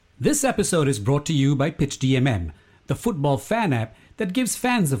This episode is brought to you by PitchDMM, the football fan app that gives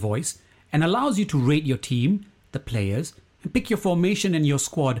fans a voice and allows you to rate your team, the players, and pick your formation and your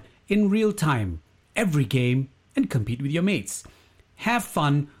squad in real time, every game, and compete with your mates. Have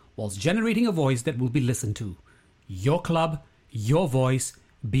fun whilst generating a voice that will be listened to. Your club, your voice,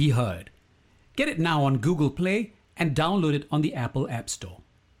 be heard. Get it now on Google Play and download it on the Apple App Store.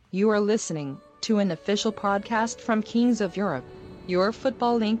 You are listening to an official podcast from Kings of Europe, your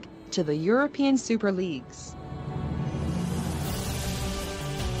football link to the European Super Leagues.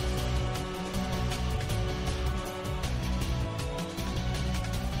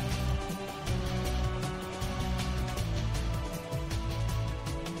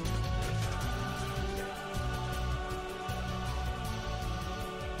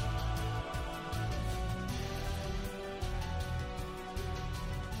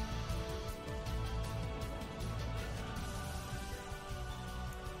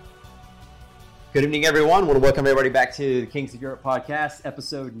 Good evening, everyone. I want to welcome everybody back to the Kings of Europe podcast,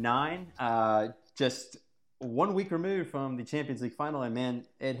 episode 9. Just 1 week removed from the Champions League final, and man,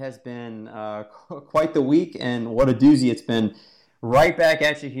 it has been quite the week, and what a doozy it's been. Right back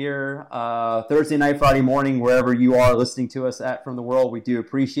at you here, Thursday night, Friday morning, wherever you are listening to us at from the world. We do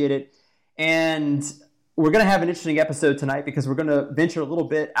appreciate it. And we're going to have an interesting episode tonight because we're going to venture a little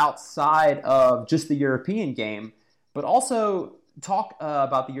bit outside of just the European game, but also talk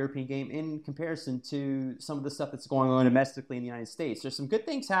about the European game in comparison to some of the stuff that's going on domestically in the United States. There's some good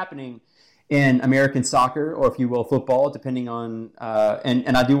things happening in American soccer, or if you will, football, depending on,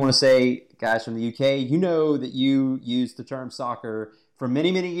 and I do want to say, guys from the UK, you know that you used the term soccer for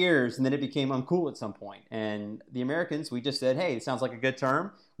many, many years, and then it became uncool at some point. And the Americans, we just said, hey, it sounds like a good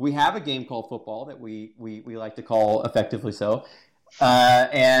term. We have a game called football that we like to call effectively so,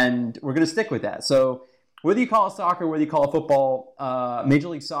 and we're going to stick with that. So whether you call it soccer, whether you call it football, Major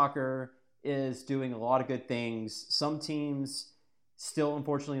League Soccer is doing a lot of good things. Some teams still,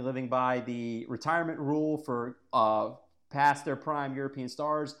 unfortunately, living by the retirement rule for past their prime European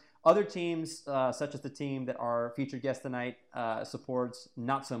stars. Other teams, such as the team that our featured guest tonight supports,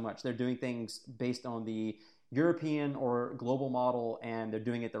 not so much. They're doing things based on the European or global model, and they're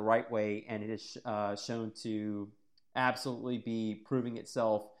doing it the right way, and it is shown to absolutely be proving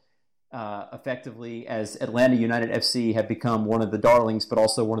itself effectively, as Atlanta United FC have become one of the darlings, but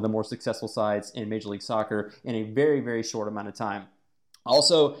also one of the more successful sides in Major League Soccer in a very, very short amount of time.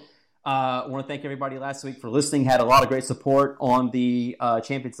 Also, I want to thank everybody last week for listening. Had a lot of great support on the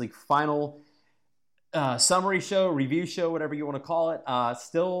Champions League final summary show, review show, whatever you want to call it.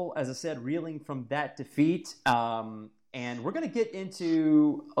 Still, as I said, reeling from that defeat. And we're going to get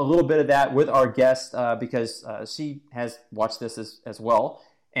into a little bit of that with our guest because she has watched this as well.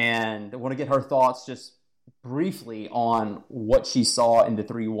 And I want to get her thoughts just briefly on what she saw in the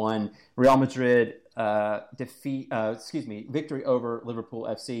 3-1 Real Madrid victory over Liverpool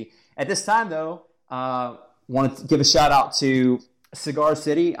FC. At this time, though, want to give a shout out to Cigar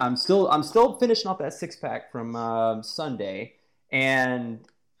City. I'm still finishing off that 6-pack from Sunday, and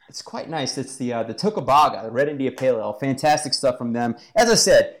it's quite nice. It's the Tocobaga, the Red India Pale Ale. Fantastic stuff from them. As I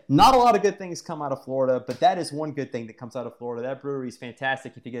said, not a lot of good things come out of Florida, but that is one good thing that comes out of Florida. That brewery is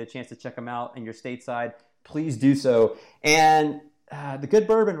fantastic. If you get a chance to check them out in your stateside, please do so. And the good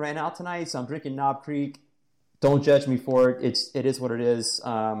bourbon ran out tonight, so I'm drinking Knob Creek. Don't judge me for it. It is what it is.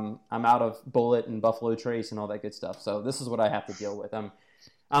 I'm out of Bullet and Buffalo Trace and all that good stuff. So this is what I have to deal with. I'm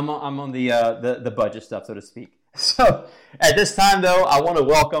on the budget stuff, so to speak. So at this time, though, I want to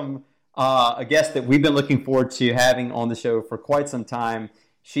welcome a guest that we've been looking forward to having on the show for quite some time.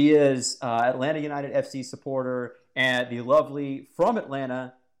 She is Atlanta United FC supporter and the lovely, from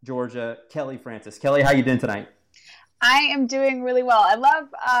Atlanta, Georgia, Kelly Francis. Kelly, how you doing tonight? I am doing really well. I love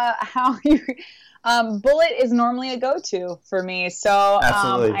how you Bullet is normally a go-to for me. So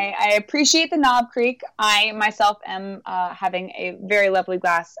I appreciate the Knob Creek. I myself am having a very lovely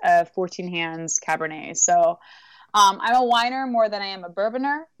glass of 14 Hands Cabernet. So I'm a whiner more than I am a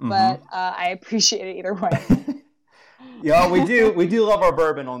bourboner, but I appreciate it either way. Yeah, we do love our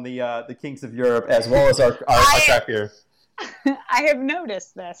bourbon on the Kings of Europe as well as our craft beer. I have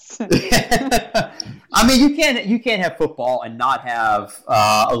noticed this. I mean, you can't have football and not have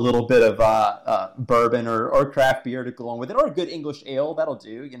a little bit of bourbon or craft beer to go along with it, or a good English ale. That'll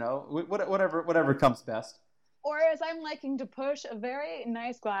do, whatever comes best. Or as I'm liking to push, a very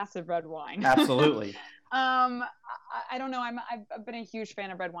nice glass of red wine. Absolutely. I don't know. I've been a huge fan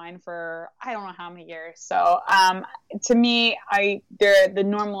of red wine for I don't know how many years. So to me, the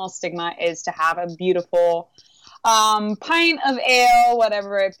normal stigma is to have a beautiful pint of ale,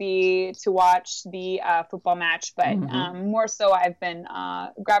 whatever it be, to watch the football match. But more so, I've been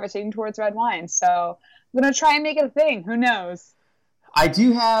gravitating towards red wine. So I'm going to try and make it a thing. Who knows? I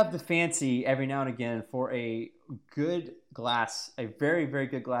do have the fancy every now and again for a good glass, a very, very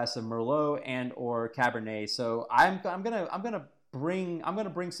good glass of Merlot and or Cabernet. So I'm gonna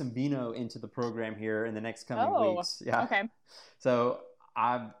bring some vino into the program here in the next coming weeks. Yeah. Okay. So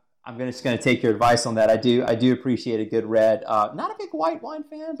I'm just gonna take your advice on that. I do appreciate a good red. Not a big white wine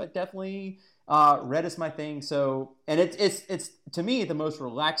fan, but definitely red is my thing. So, and it's to me the most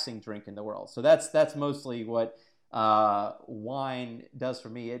relaxing drink in the world. So that's mostly what wine does for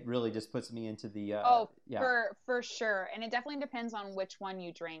me. It really just puts me into the for sure. And it definitely depends on which one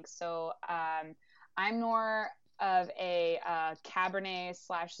you drink. So I'm more of a Cabernet /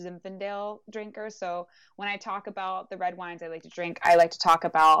 Zinfandel drinker. So when I talk about the red wines I like to drink, I like to talk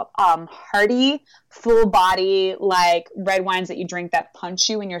about hearty, full body, like red wines that you drink that punch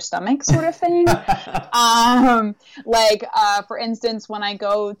you in your stomach sort of thing. For instance, when I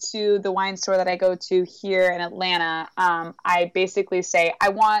go to the wine store that I go to here in Atlanta, I basically say, I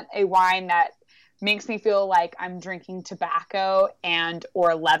want a wine that makes me feel like I'm drinking tobacco and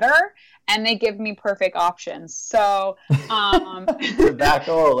or leather, and they give me perfect options. So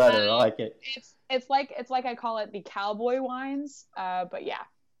tobacco or leather, I like it. It's like I call it the cowboy wines, but yeah.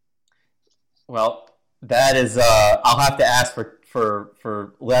 Well, that is I'll have to ask for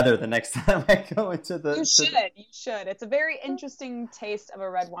leather the next time I go into the. You should. It's a very interesting taste of a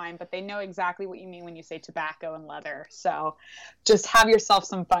red wine, but they know exactly what you mean when you say tobacco and leather. So, just have yourself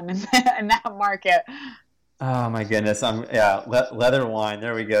some fun in that market. Oh my goodness! Leather wine.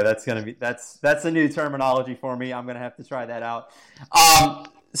 There we go. That's a new terminology for me. I'm gonna have to try that out.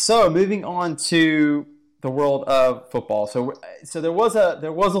 So moving on to the world of football. So there was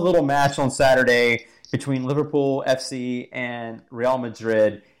a little match on Saturday between Liverpool FC and Real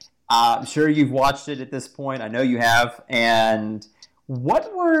Madrid. I'm sure you've watched it at this point. I know you have. And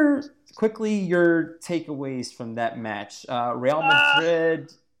what were quickly your takeaways from that match? Real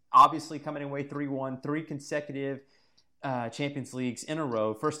Madrid obviously coming away 3-1, 3 consecutive Champions Leagues in a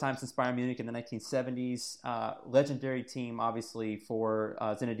row. First time since Bayern Munich in the 1970s. Legendary team, obviously, for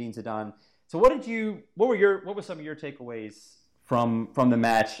Zinedine Zidane. So what were some of your takeaways from the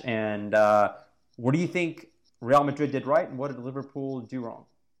match, and what do you think Real Madrid did right, and what did Liverpool do wrong?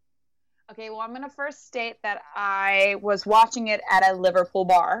 Okay, well, I'm going to first state that I was watching it at a Liverpool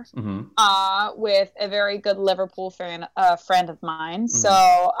bar with a very good Liverpool friend of mine. Mm-hmm.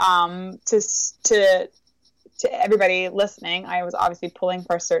 So to everybody listening, I was obviously pulling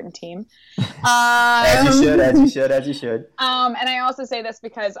for a certain team. As you should. And I also say this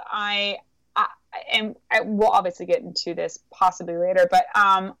because and we'll obviously get into this possibly later, but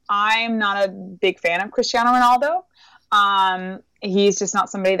I'm not a big fan of Cristiano Ronaldo. He's just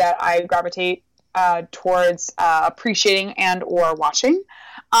not somebody that I gravitate towards appreciating and or watching.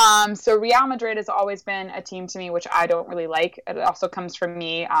 So Real Madrid has always been a team to me which I don't really like. It also comes from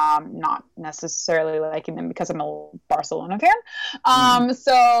me not necessarily liking them because I'm a Barcelona fan.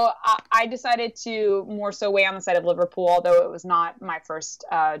 So I decided to more so weigh on the side of Liverpool, although it was not my first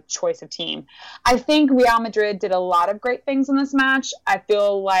choice of team. I think Real Madrid did a lot of great things in this match. I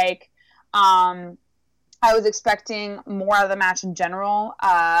feel like I was expecting more out of the match in general.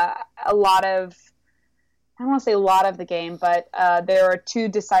 I don't want to say a lot of the game, but there are 2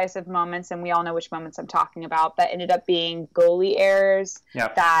 decisive moments, and we all know which moments I'm talking about, that ended up being goalie errors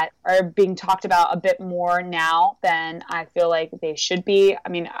that are being talked about a bit more now than I feel like they should be. I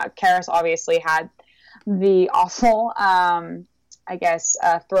mean, Karras obviously had the awful,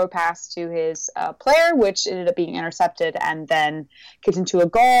 throw pass to his player, which ended up being intercepted and then kicked into a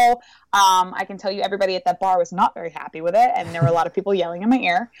goal. I can tell you everybody at that bar was not very happy with it, and there were a lot of people yelling in my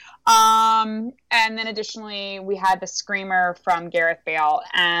ear. And then additionally, we had the screamer from Gareth Bale.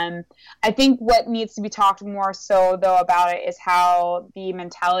 And I think what needs to be talked more so, though, about it is how the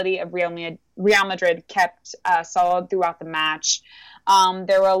mentality of Real Madrid kept solid throughout the match.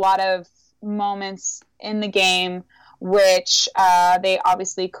 There were a lot of moments in the game which they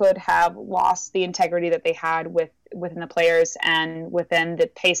obviously could have lost the integrity that they had within the players and within the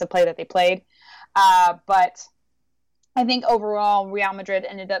pace of play that they played. But I think overall, Real Madrid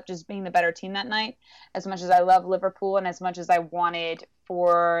ended up just being the better team that night. As much as I love Liverpool and as much as I wanted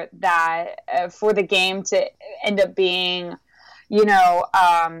for the game to end up being,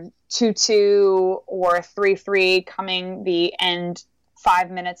 2-2 or 3-3 coming the end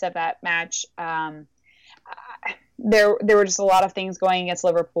 5 minutes of that match, there were just a lot of things going against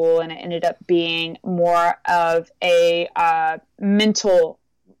Liverpool, and it ended up being more of a mental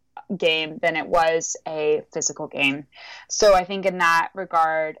game than it was a physical game. So I think in that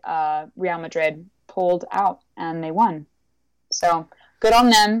regard, Real Madrid pulled out and they won. So good on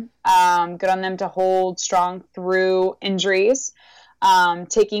them. Good on them to hold strong through injuries.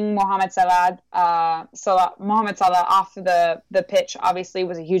 Taking Mohamed Salah off the pitch obviously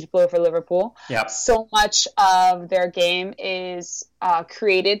was a huge blow for Liverpool. Yep. So much of their game is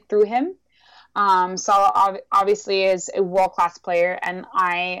created through him. Salah obviously is a world-class player, and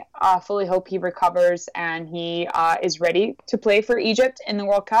I fully hope he recovers and he is ready to play for Egypt in the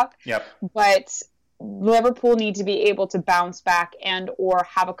World Cup. Yep. But Liverpool need to be able to bounce back and or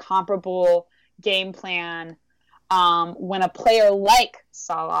have a comparable game plan when a player like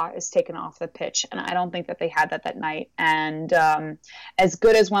Salah is taken off the pitch. And I don't think that they had that night. And as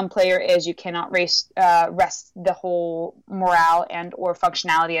good as one player is, you cannot rest the whole morale and or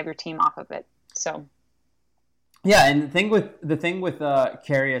functionality of your team off of it. So, yeah, and the thing with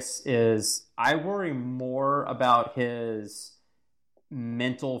Karius is I worry more about his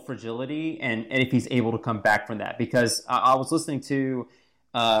mental fragility and if he's able to come back from that, because I was listening to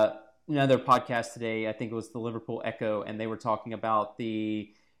another podcast today. I think it was the Liverpool Echo, and they were talking about the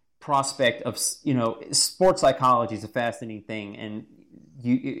prospect of, sports psychology is a fascinating thing, and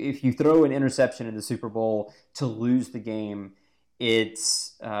if you throw an interception in the Super Bowl to lose the game,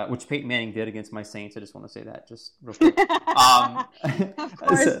 it's which Peyton Manning did against my Saints. I just want to say that just real quick. Of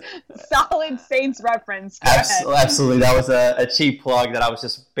course, solid Saints reference. Absolutely, that was a cheap plug that I was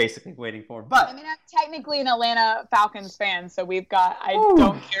just basically waiting for. But I mean, I'm technically an Atlanta Falcons fan, so I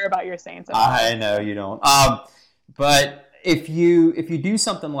don't care about your Saints at all. I know you don't. But if you do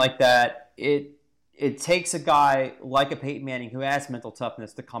something like that, it takes a guy like a Peyton Manning who has mental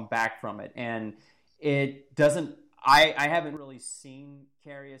toughness to come back from it, and it doesn't. I haven't really seen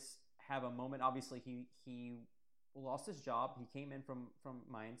Karius have a moment. Obviously, he lost his job. He came in from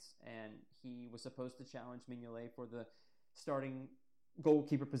Mainz, and he was supposed to challenge Mignolet for the starting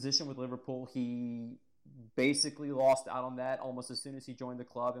goalkeeper position with Liverpool. He basically lost out on that almost as soon as he joined the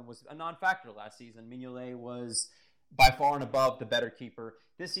club and was a non-factor last season. Mignolet was by far and above the better keeper.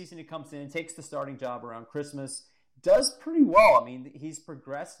 This season he comes in, takes the starting job around Christmas, does pretty well. I mean, he's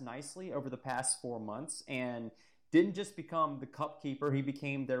progressed nicely over the past 4 months and didn't just become the cup keeper, he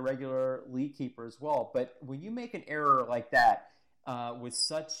became their regular league keeper as well. But when you make an error like that, with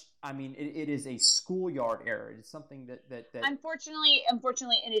such, I mean, it is a schoolyard error. It's something that unfortunately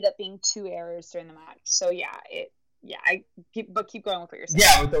ended up being 2 errors during the match. So keep going with what you're saying.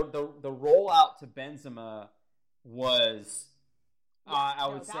 Yeah, the rollout to Benzema was, I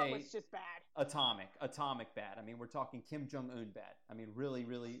would say, that was just bad. Atomic bad. I mean, we're talking Kim Jong-un bad. I mean, really,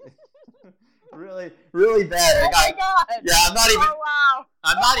 really, really bad. Oh my God! Yeah, I'm not even. Oh wow!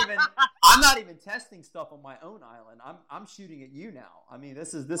 I'm not even testing stuff on my own island. I'm shooting at you now. I mean,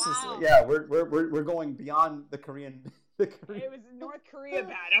 this is yeah. We're going beyond the Korean. It was North Korea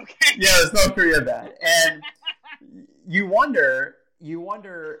bad. Okay. Yeah, it's North Korea bad, and you wonder.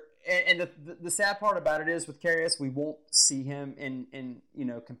 And the sad part about it is with Karius, we won't see him in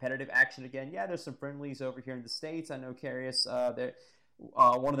competitive action again. Yeah, there's some friendlies over here in the States. I know Karius.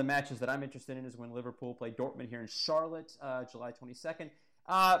 One of the matches that I'm interested in is when Liverpool play Dortmund here in Charlotte, July 22nd.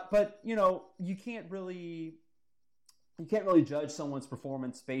 But you can't really judge someone's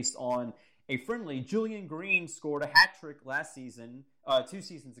performance based on a friendly. Julian Green scored a hat trick last season, 2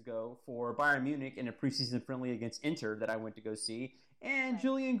 seasons ago, for Bayern Munich in a preseason friendly against Inter that I went to go see. And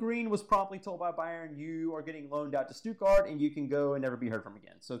Julian Green was promptly told by Bayern, you are getting loaned out to Stuttgart and you can go and never be heard from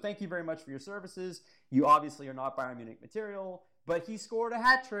again. So thank you very much for your services. You obviously are not Bayern Munich material, but he scored a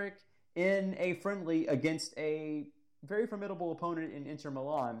hat trick in a friendly against a very formidable opponent in Inter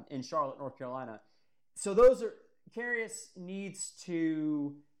Milan in Charlotte, North Carolina. So Karius needs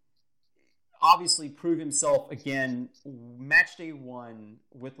to obviously prove himself again. Match day 1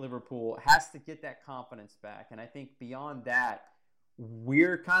 with Liverpool has to get that confidence back. And I think beyond that,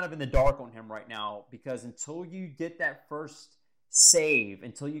 we're kind of in the dark on him right now, because until you get that first save,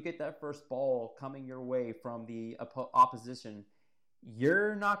 until you get that first ball coming your way from the opposition,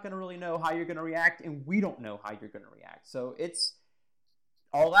 you're not going to really know how you're going to react, and we don't know how you're going to react. So it's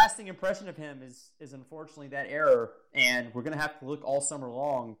our lasting impression of him is unfortunately that error, and we're going to have to look all summer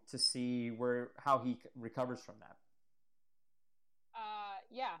long to see how he recovers from that.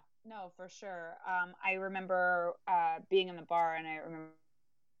 Yeah. No, for sure. I remember being in the bar, and I remember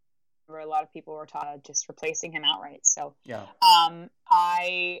a lot of people were just replacing him outright. So yeah,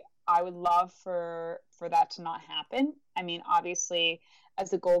 I would love for that to not happen. I mean, obviously,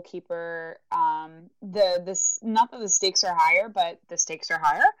 as a goalkeeper, not that the stakes are higher, but the stakes are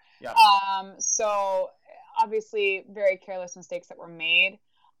higher. Yeah. So obviously, very careless mistakes that were made.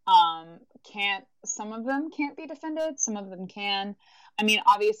 Some of them can't be defended, some of them can. I mean,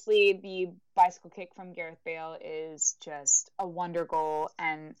 obviously the bicycle kick from Gareth Bale is just a wonder goal,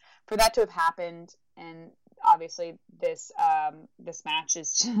 and for that to have happened, and obviously this match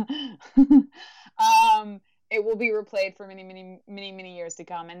is it will be replayed for many years to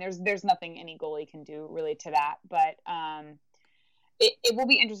come, and there's nothing any goalie can do really to that, but it will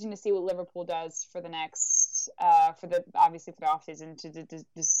be interesting to see what Liverpool does for the next, for the offseason to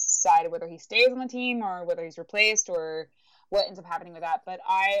decide whether he stays on the team or whether he's replaced or what ends up happening with that. But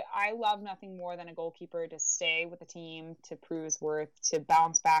I love nothing more than a goalkeeper to stay with the team, to prove his worth, to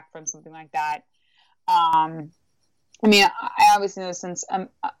bounce back from something like that. I mean, I obviously know since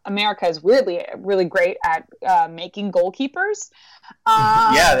America is weirdly really great at making goalkeepers.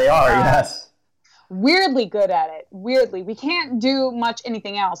 Yeah, they are, yes. Weirdly good at it. Weirdly. We can't do much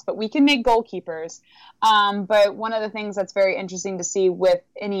anything else, but we can make goalkeepers. But one of the things that's very interesting to see with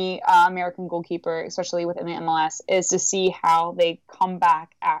any American goalkeeper, especially within the MLS, is to see how they come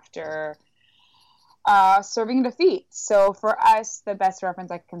back after serving defeat. So for us, the best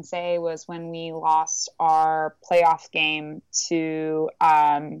reference I can say was when we lost our playoff game to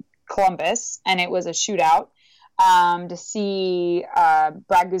Columbus, and it was a shootout. To see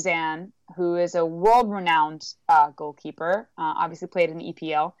Brad Guzan, who is a world-renowned goalkeeper, obviously played in the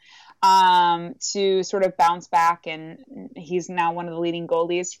EPL, to sort of bounce back, and he's now one of the leading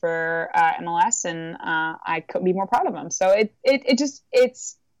goalies for MLS, and I couldn't be more proud of him. So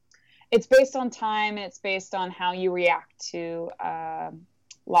it's based on time, and it's based on how you react to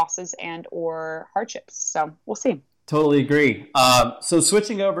losses and or hardships. So we'll see. Totally agree. So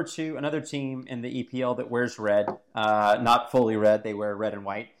switching over to another team in the EPL that wears red, not fully red, they wear red and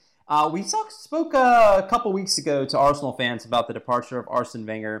white. We spoke a couple weeks ago to Arsenal fans about the departure of Arsene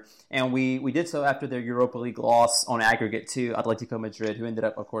Wenger, and we did so after their Europa League loss on aggregate to Atletico Madrid, who ended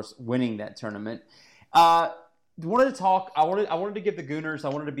up, of course, winning that tournament. I wanted to give the Gooners, I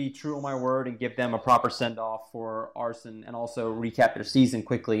wanted to be true on my word and give them a proper send-off for Arsene and also recap their season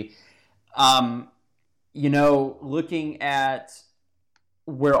quickly. Looking at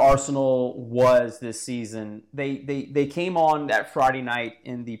where Arsenal was this season, they came on that Friday night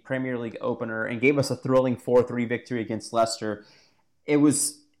in the Premier League opener and gave us a thrilling 4-3 victory against Leicester. It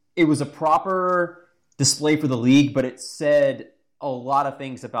was a proper display for the league, but it said a lot of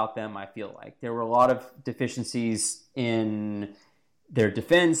things about them, I feel like. There were a lot of deficiencies in their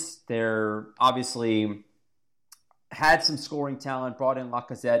defense. They're obviously had some scoring talent, brought in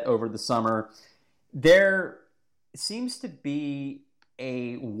Lacazette over the summer. There seems to be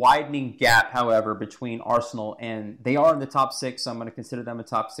a widening gap, however, between Arsenal and they are in the top six, so I'm going to consider them a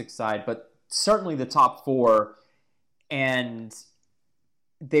top six side, but certainly the top four. And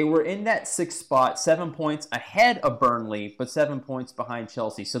they were in that sixth spot, 7 points ahead of Burnley, but 7 points behind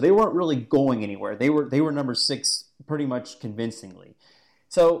Chelsea. So they weren't really going anywhere. They were number six pretty much convincingly.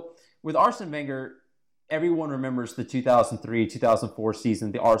 So with Arsene Wenger, everyone remembers the 2003-2004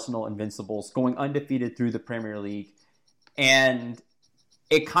 season, the Arsenal Invincibles, going undefeated through the Premier League. And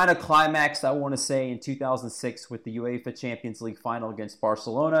it kind of climaxed, I want to say, in 2006 with the UEFA Champions League final against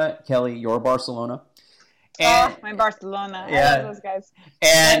Barcelona. Kelly, your Barcelona. And, my Barcelona. Yeah. I love those guys.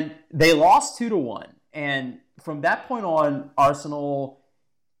 And they lost 2-1. And from that point on, Arsenal,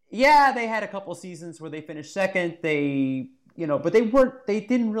 they had a couple of seasons where they finished second. But they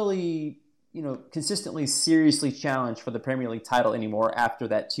didn't really consistently seriously challenge for the Premier League title anymore after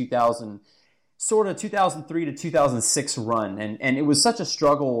that 2003 to 2006 run. And it was such a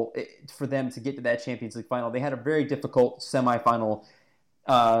struggle for them to get to that Champions League final. They had a very difficult semifinal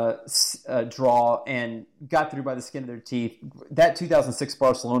draw and got through by the skin of their teeth. That 2006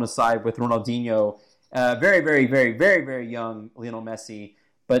 Barcelona side with Ronaldinho, very, very, very, very, very young Lionel Messi,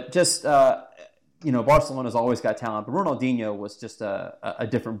 but just Barcelona's always got talent, but Ronaldinho was just a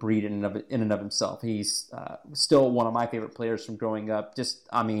different breed in and of himself. He's still one of my favorite players from growing up. Just,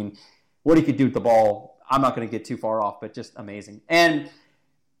 what he could do with the ball, I'm not going to get too far off, but just amazing. And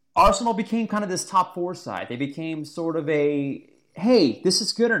Arsenal became kind of this top four side. They became sort of hey, this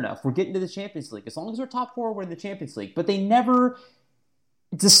is good enough. We're getting to the Champions League. As long as we're top four, we're in the Champions League. But they never,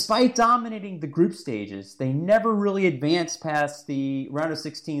 despite dominating the group stages, they never really advanced past the round of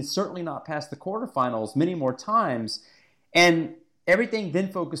 16, certainly not past the quarterfinals many more times. And everything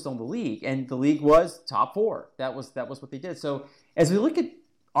then focused on the league. And the league was top four. That was what they did. So as we look at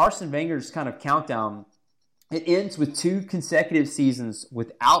Arsene Wenger's kind of countdown, it ends with 2 consecutive seasons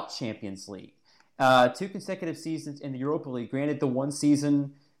without Champions League. 2 consecutive seasons in the Europa League. Granted, the one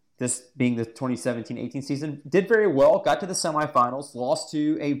season, this being the 2017-18 season, did very well, got to the semifinals, lost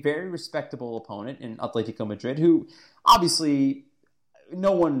to a very respectable opponent in Atletico Madrid, who obviously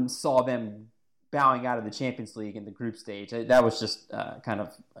no one saw them bowing out of the Champions League in the group stage. That was just kind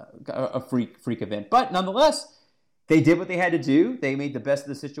of a freak event. But nonetheless, they did what they had to do. They made the best of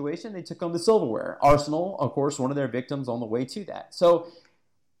the situation. They took home the silverware. Arsenal, of course, one of their victims on the way to that. So,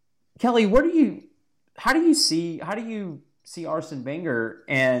 Kelly, how do you see Arsene Wenger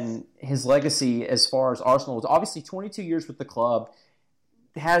and his legacy as far as Arsenal? It's obviously 22 years with the club,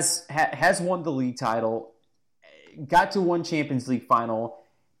 has won the league title, got to one Champions League final,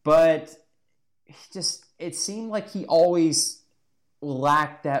 but it seemed like he always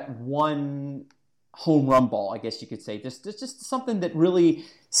lacked that one home run ball, I guess you could say. Just something that really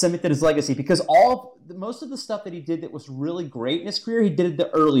cemented his legacy, because most of the stuff that he did that was really great in his career, he did in the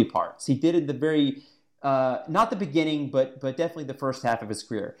early parts. He did it the very not the beginning, but definitely the first half of his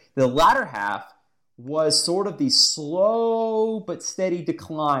career. The latter half was sort of the slow but steady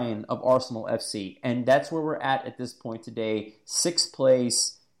decline of Arsenal FC, and that's where we're at this point today. 6th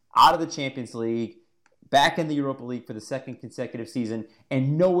place, out of the Champions League, back in the Europa League for the 2nd consecutive season,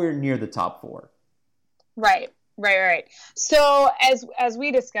 and nowhere near the top 4. Right. So as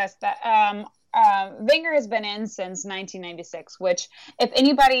we discussed, that Wenger has been in since 1996, which, if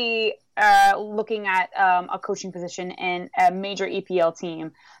anybody looking at a coaching position in a major EPL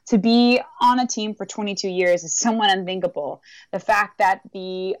team, to be on a team for 22 years is somewhat unthinkable. The fact that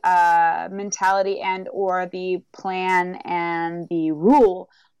the mentality and or the plan and the rule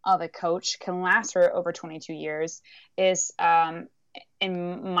of a coach can last for over 22 years is,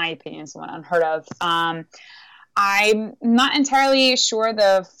 in my opinion, somewhat unheard of. I'm not entirely sure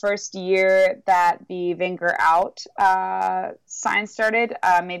the first year that the Wenger out sign started.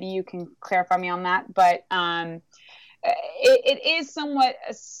 Maybe you can clarify me on that. But it is somewhat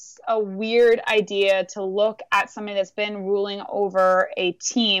a weird idea to look at somebody that's been ruling over a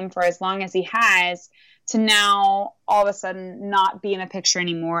team for as long as he has to now all of a sudden not be in the picture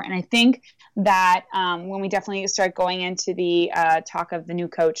anymore. And I think that when we definitely start going into the talk of the new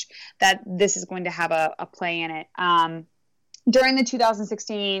coach, that this is going to have a play in it. During the 2006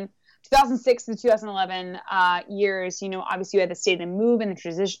 to 2011 years, obviously you had the state and move and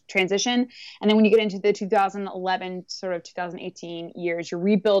the transition. And then when you get into the 2011, sort of 2018 years, you're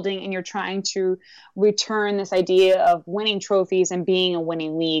rebuilding and you're trying to return this idea of winning trophies and being a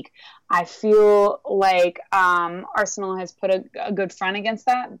winning league. I feel like Arsenal has put a good front against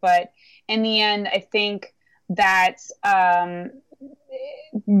that. But in the end, I think that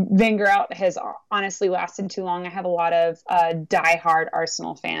Wenger out has honestly lasted too long. I have a lot of diehard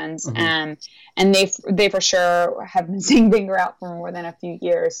Arsenal fans, and they for sure have been seeing Wenger out for more than a few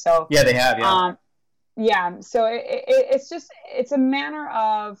years. So yeah, they have. Yeah. So it's a manner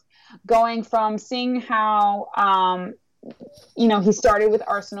of going from seeing how he started with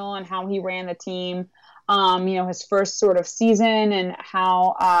Arsenal and how he ran the team. His first sort of season and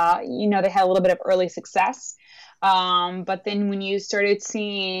how they had a little bit of early success. But then when you started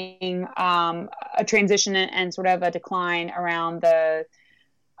seeing a transition and sort of a decline around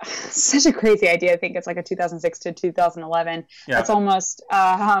such a crazy idea. I think it's like a 2006 to 2011. Yeah. That's almost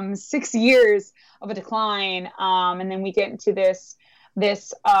 6 years of a decline. And then we get into this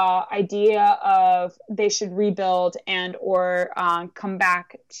idea of they should rebuild and or come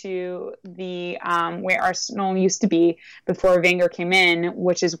back to the where Arsenal used to be before Wenger came in,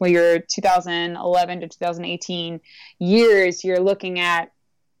 which is where your 2011 to 2018 years. You're looking at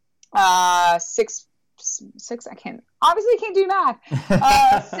six. I can't do math.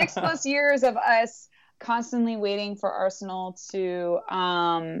 6+ years of us constantly waiting for Arsenal to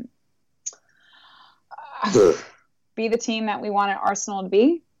be the team that we wanted Arsenal to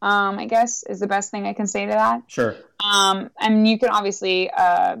be, I guess, is the best thing I can say to that. Sure. And you can obviously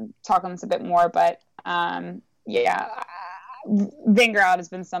talk on this a bit more, but Wenger out has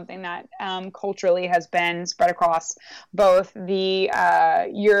been something that culturally has been spread across both the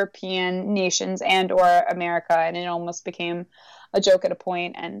European nations and or America, and it almost became a joke at a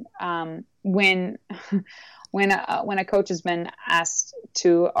point. And when a coach has been asked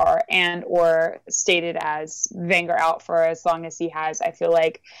to or stated as Wenger out for as long as he has, I feel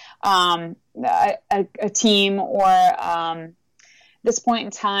like a team or this point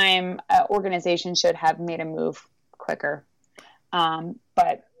in time, organization should have made a move quicker.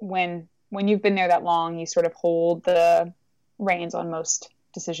 But when you've been there that long, you sort of hold the reins on most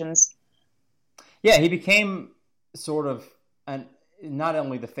decisions. Yeah, he became sort of not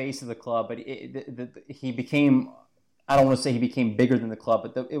only the face of the club, but he became, I don't want to say he became bigger than the club,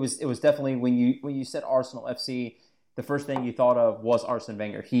 but it was definitely when you said Arsenal FC, the first thing you thought of was Arsene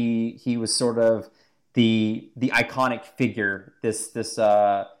Wenger. He was sort of the iconic figure, this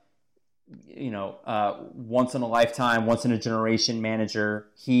once in a lifetime, once in a generation manager.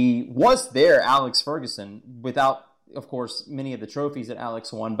 He was their Alex Ferguson without, of course, many of the trophies that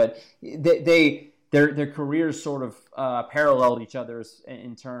Alex won, but their careers sort of paralleled each other's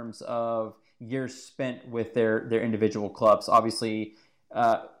in terms of years spent with their individual clubs. Obviously,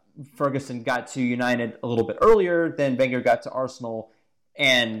 Ferguson got to United a little bit earlier than Wenger got to Arsenal,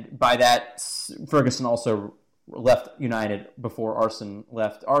 and by that, Ferguson also left United before Arsene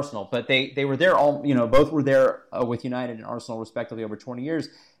left Arsenal. But they were there both were there with United and Arsenal respectively over 20 years.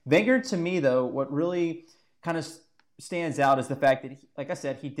 Wenger, to me, though, what really kind of stands out is the fact that, like I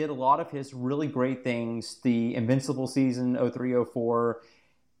said, he did a lot of his really great things. The invincible season, 03-04,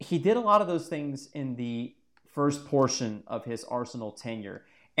 he did a lot of those things in the first portion of his Arsenal tenure.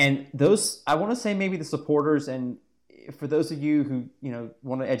 And those, I want to say, maybe the supporters, and for those of you who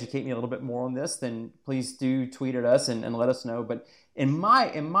want to educate me a little bit more on this, then please do tweet at us and let us know. But in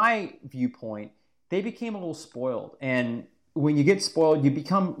my viewpoint, they became a little spoiled, and when you get spoiled, you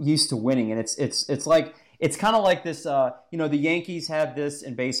become used to winning, and it's kind of like this. The Yankees have this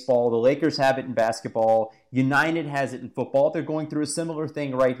in baseball, the Lakers have it in basketball, United has it in football. They're going through a similar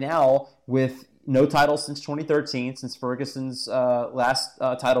thing right now with no title since 2013, since Ferguson's last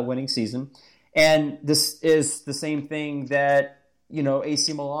title-winning season. And this is the same thing that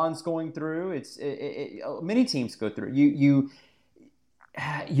AC Milan's going through. Many teams go through. You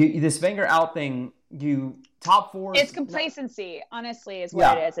this Wenger out thing. Top four. It's complacency, honestly, is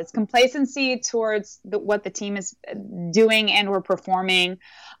what it is. It's complacency towards what the team is doing and we're performing.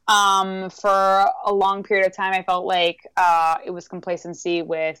 For a long period of time, I felt like it was complacency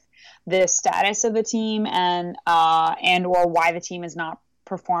with the status of the team and or why the team is not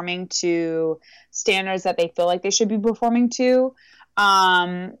performing to standards that they feel like they should be performing to.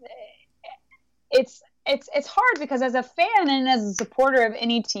 It's hard because as a fan and as a supporter of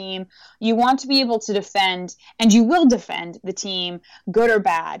any team, you want to be able to defend, and you will defend the team, good or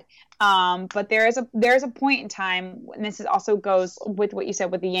bad. But there is a point in time, and this also goes with what you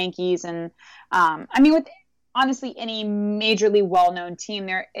said with the Yankees, and with honestly any majorly well-known team,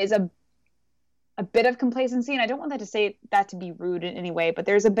 there is a bit of complacency, and I don't want that to be rude in any way, but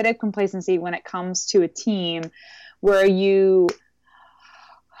there's a bit of complacency when it comes to a team where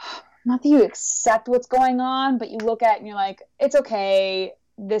not that you accept what's going on, but you look at it and you're like, it's okay,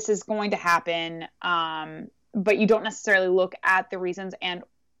 this is going to happen, but you don't necessarily look at the reasons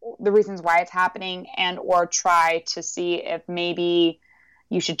why it's happening and or try to see if maybe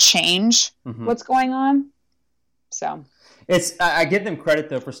you should change what's going on. So I give them credit,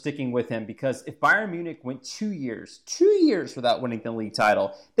 though, for sticking with him, because if Bayern Munich went 2 years without winning the league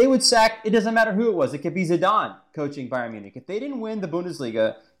title, they would sack, it doesn't matter who it was. It could be Zidane coaching Bayern Munich. If they didn't win the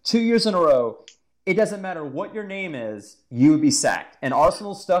Bundesliga 2 years in a row, it doesn't matter what your name is, you would be sacked. And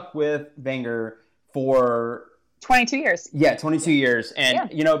Arsenal stuck with Wenger for 22 years. Yeah, 22 years. And,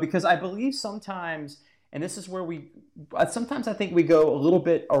 because I believe sometimes, and this is where sometimes I think we go a little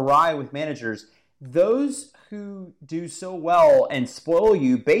bit awry with managers, those who do so well and spoil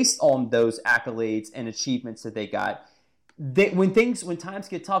you based on those accolades and achievements that they got, when times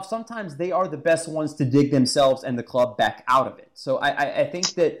get tough, sometimes they are the best ones to dig themselves and the club back out of it. So I think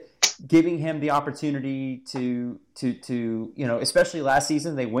that giving him the opportunity to especially last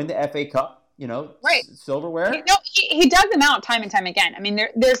season, they win the FA Cup, right, silverware. He dug them out time and time again. I mean,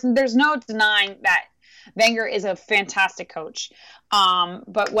 there's no denying that Wenger is a fantastic coach,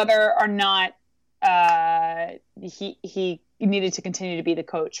 but whether or not he needed to continue to be the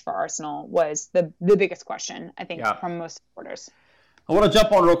coach for Arsenal was the biggest question, I think, from most supporters. I want to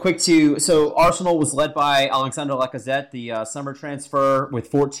jump on real quick too. So Arsenal was led by Alexander Lacazette, the summer transfer with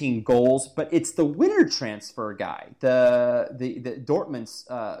 14 goals, but it's the winter transfer guy, the Dortmund's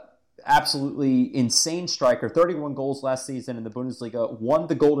absolutely insane striker, 31 goals last season in the Bundesliga, won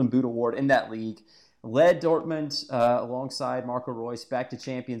the Golden Boot award in that league. Led Dortmund alongside Marco Reus back to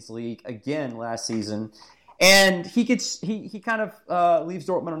Champions League again last season. And he kind of leaves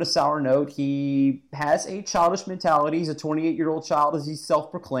Dortmund on a sour note. He has a childish mentality. He's a 28-year-old child, as he's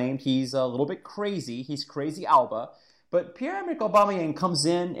self-proclaimed. He's a little bit crazy. He's crazy Alba. But Pierre-Emerick Aubameyang comes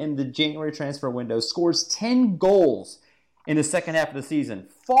in the January transfer window, scores 10 goals in the second half of the season,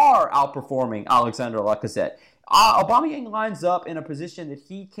 far outperforming Alexander Lacazette. Aubameyang lines up in a position that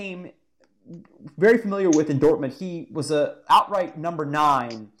he came very familiar with in Dortmund. He was a outright number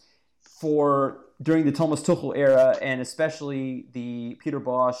 9 during the Thomas Tuchel era, and especially the Peter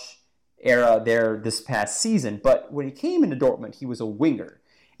Bosz era there this past season. But when he came into Dortmund, he was a winger,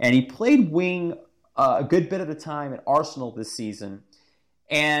 and he played wing a good bit of the time at Arsenal this season,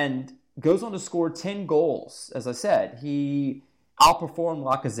 and goes on to score 10 goals. As I said, he outperformed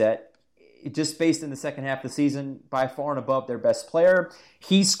Lacazette. just faced in the second half of the season, by far and above their best player.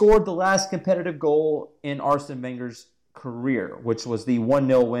 He scored the last competitive goal in Arsene Wenger's career, which was the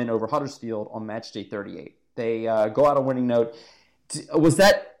 1-0 win over Huddersfield on match day 38. They go out a winning note.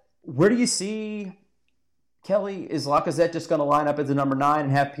 Where do you see, Kelly, is Lacazette just going to line up as the number 9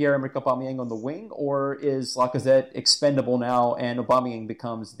 and have Pierre-Emerick Aubameyang on the wing, or is Lacazette expendable now and Aubameyang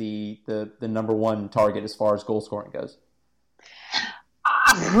becomes the number 1 target as far as goal scoring goes?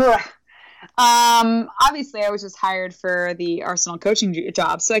 Obviously, I was just hired for the Arsenal coaching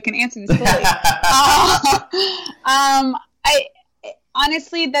job, so I can answer this fully.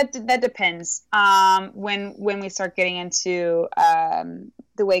 Honestly, that depends. When we start getting into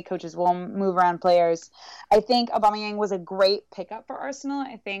the way coaches will move around players, I think Aubameyang was a great pickup for Arsenal.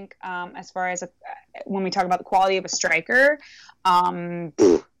 I think as far as when we talk about the quality of a striker,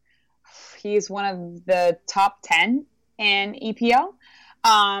 he's one of the top 10 in EPL.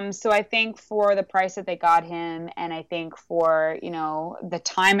 So I think for the price that they got him, and I think for, the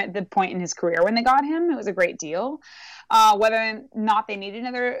time at the point in his career when they got him, it was a great deal. Whether or not they need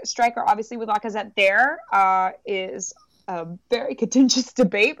another striker, obviously with Lacazette there, is a very contentious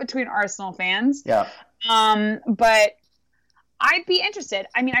debate between Arsenal fans. Yeah. But I'd be interested.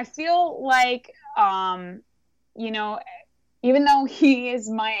 I mean, I feel like, even though he is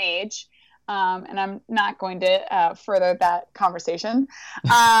my age, and I'm not going to further that conversation.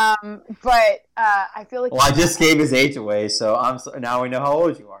 But I feel like... Well, I just gave his age away, so now we know how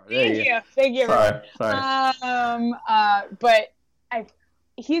old you are. Thank you. Sorry. But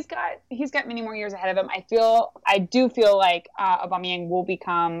he's got many more years ahead of him. I do feel like Aubameyang will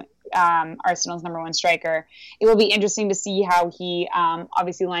become Arsenal's number 1 striker. It will be interesting to see how he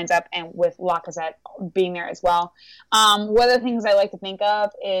obviously lines up, and with Lacazette being there as well. One of the things I like to think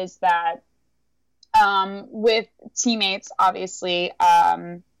of is that with teammates, obviously,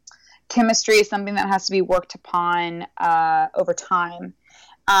 chemistry is something that has to be worked upon over time.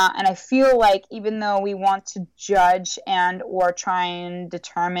 And I feel like even though we want to judge and or try and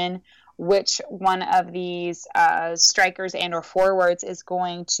determine which one of these strikers and or forwards is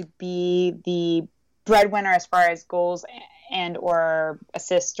going to be the breadwinner as far as goals and or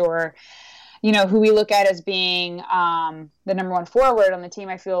assists, or who we look at as being the number 1 forward on the team,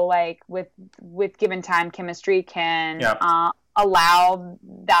 I feel like with given time, chemistry can allow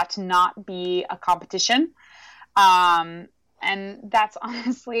that to not be a competition. And that's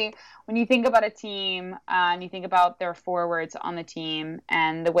honestly, when you think about a team and you think about their forwards on the team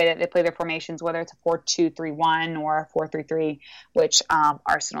and the way that they play their formations, whether it's a 4-2-3-1 or a 4-3-3, which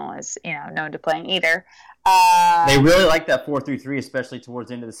Arsenal is known to playing either. They really like that 4-3-3, especially towards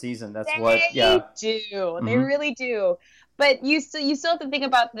the end of the season. They do. Mm-hmm. They really do. But you still have to think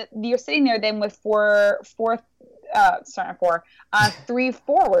about that. You're sitting there then with three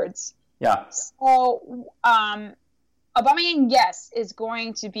forwards. Yeah. So, Aubameyang, yes, is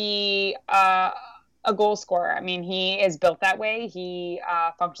going to be a goal scorer. I mean, he is built that way. He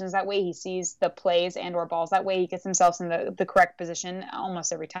functions that way. He sees the plays and or balls that way. He gets himself in the correct position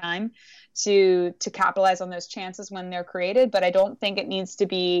almost every time to capitalize on those chances when they're created. But I don't think it needs to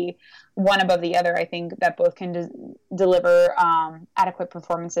be one above the other. I think that both can deliver adequate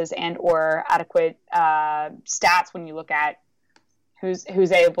performances and or adequate stats when you look at who's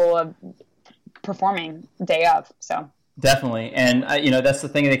able of performing day of. So. Definitely. And, that's the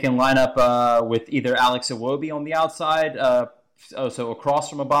thing. They can line up with either Alex Iwobi on the outside, so across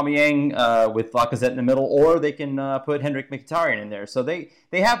from Aubameyang with Lacazette in the middle, or they can put Henrik Mkhitaryan in there. So they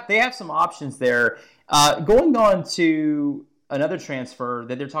have some options there. Going on to another transfer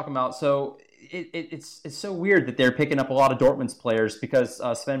that they're talking about. So it's so weird that they're picking up a lot of Dortmund's players because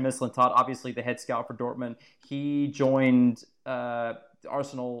Sven Mislintat, obviously the head scout for Dortmund, he joined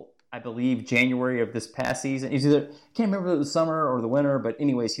Arsenal, I believe, January of this past season. He's either, can't remember if it was the summer or the winter, but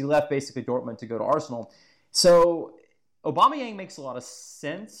anyways, he left basically Dortmund to go to Arsenal. So Aubameyang makes a lot of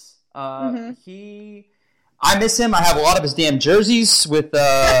sense. I miss him. I have a lot of his damn jerseys with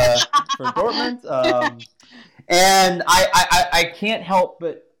for Dortmund, and I can't help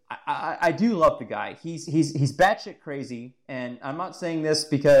but I do love the guy. He's batshit crazy, and I'm not saying this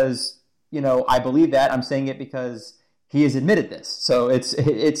because I believe that. I'm saying it because he has admitted this, so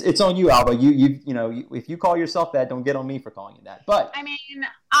it's on you, Alba. You if you call yourself that, don't get on me for calling you that. But I mean,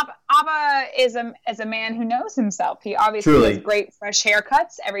 Abba is a man who knows himself. He obviously has great fresh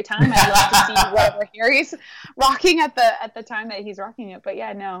haircuts every time. I love to see whatever hair he's rocking at the time that he's rocking it. But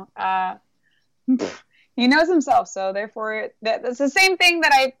yeah, no, he knows himself. So therefore, that's the same thing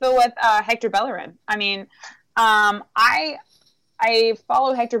that I feel with Hector Bellerin. I mean, I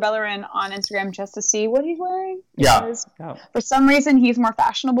follow Hector Bellerin on Instagram just to see what he's wearing. Yeah. For some reason, he's more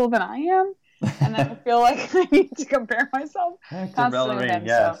fashionable than I am. And then I feel like I need to compare myself Hector Bellerin,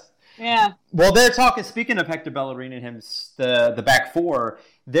 yes. So, yeah. Well, they're talking, speaking of Hector Bellerin and him, the back four,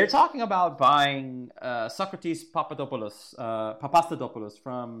 they're talking about buying Socrates Papastadopoulos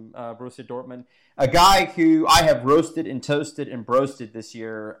from Borussia Dortmund, a guy who I have roasted and toasted and broasted this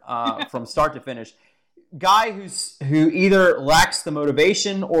year from start to finish. Guy who either lacks the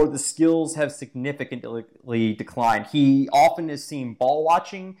motivation or the skills have significantly declined. He often is seen ball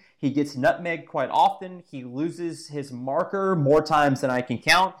watching. He gets nutmegged quite often. He loses his marker more times than I can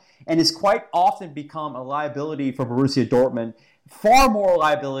count, and has quite often become a liability for Borussia Dortmund. Far more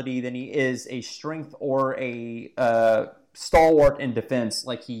liability than he is a strength or a stalwart in defense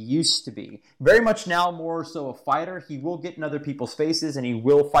like he used to be. Very much now more so a fighter. He will get in other people's faces and he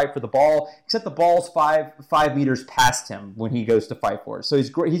will fight for the ball, except the ball's five meters past him when he goes to fight for it. So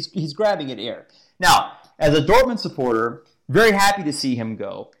he's grabbing at air. Now, as a Dortmund supporter, very happy to see him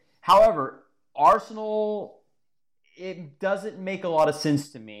go. However, Arsenal, it doesn't make a lot of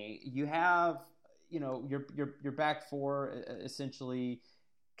sense to me. You have, your back four essentially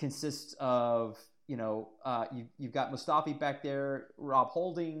consists of, you've got Mustafi back there, Rob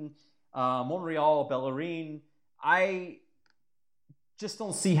Holding, Monreal, Bellerin. I just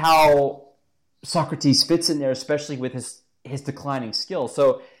don't see how Socrates fits in there, especially with his declining skill.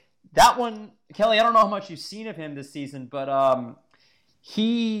 So that one, Kelly, I don't know how much you've seen of him this season, but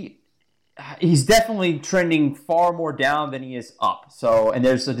he's definitely trending far more down than he is up. So, and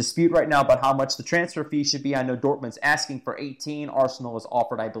there's a dispute right now about how much the transfer fee should be. I know Dortmund's asking for 18. Arsenal has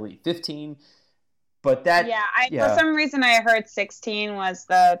offered, I believe, 15. But that, for some reason I heard 16 was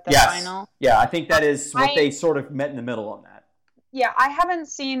the final. Yeah, I think that is what they sort of met in the middle on that. Yeah, I haven't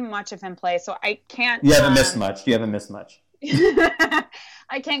seen much of him play, so I can't. You haven't missed much.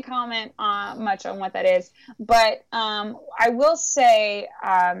 I can't comment much on what that is, but I will say,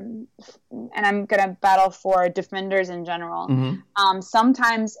 and I'm going to battle for defenders in general. Mm-hmm.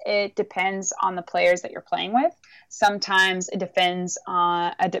 Sometimes it depends on the players that you're playing with. Sometimes it depends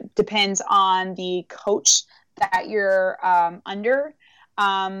on the coach that you're under.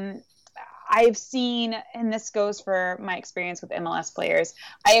 I've seen, and this goes for my experience with MLS players,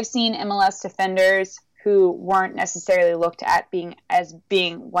 I have seen MLS defenders who weren't necessarily looked at being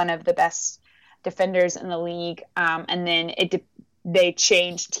one of the best defenders in the league, and then they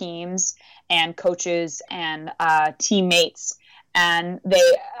changed teams and coaches and teammates, and they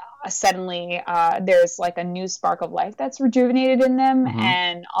suddenly there's like a new spark of life that's rejuvenated in them, mm-hmm.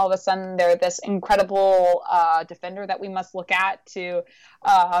 and all of a sudden they're this incredible defender that we must look at to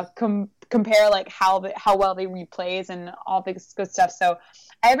compare like how well they replays and all this good stuff. So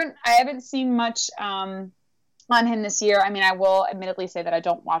I haven't seen much on him this year. I mean, I will admittedly say that I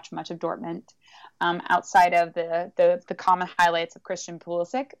don't watch much of Dortmund outside of the common highlights of Christian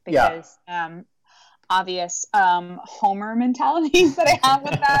Pulisic because obvious Homer mentalities that I have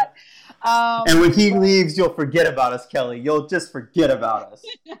with that. And when he leaves, you'll forget about us, Kelly. You'll just forget about us.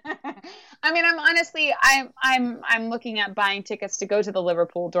 I mean, I'm looking at buying tickets to go to the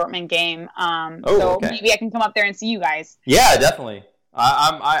Liverpool Dortmund game. Maybe I can come up there and see you guys. Yeah, definitely.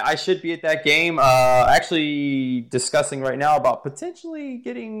 I should be at that game. Actually discussing right now about potentially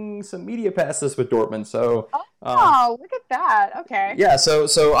getting some media passes with Dortmund. So look at that. Okay. Yeah,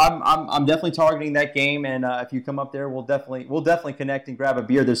 so I'm definitely targeting that game, and if you come up there, we'll definitely connect and grab a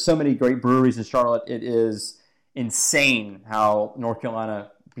beer. There's so many great breweries in Charlotte. It is insane how North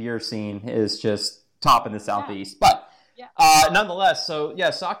Carolina beer scene is just top in the Southeast. But nonetheless, so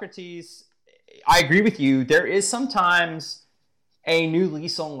yeah, Socrates, I agree with you. There is sometimes a new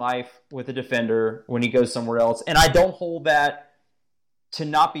lease on life with a defender when he goes somewhere else. And I don't hold that to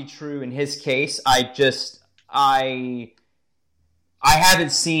not be true in his case. I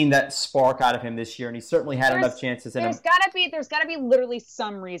haven't seen that spark out of him this year, and he certainly had enough chances. There's gotta be literally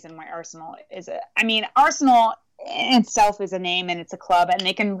some reason why Arsenal is it. I mean, Arsenal itself is a name and it's a club, and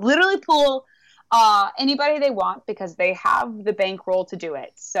they can literally pull anybody they want because they have the bankroll to do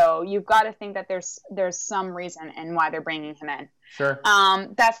it. So you've got to think that there's some reason and why they're bringing him in. Sure.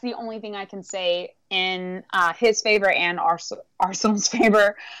 That's the only thing I can say in his favor and Arsenal's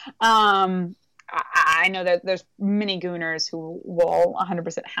favor. I know that there's many gooners who will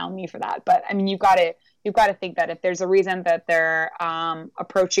 100% hound me for that, but I mean, you've got to think that if there's a reason that they're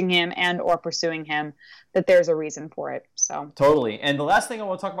approaching him and or pursuing him, that there's a reason for it. So totally. And the last thing I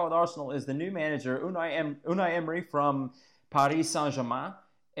want to talk about with Arsenal is the new manager, Unai Emery from Paris Saint-Germain.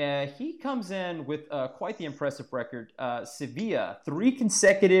 He comes in with quite the impressive record. Sevilla, 3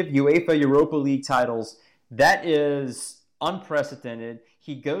 consecutive UEFA Europa League titles. That is unprecedented.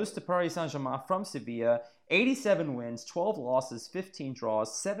 He goes to Paris Saint-Germain from Sevilla, 87 wins, 12 losses, 15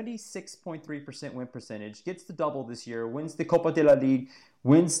 draws, 76.3% win percentage, gets the double this year, wins the Copa de la Ligue,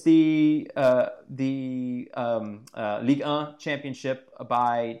 wins the Ligue 1 championship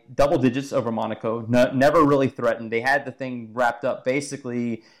by double digits over Monaco. Never really threatened. They had the thing wrapped up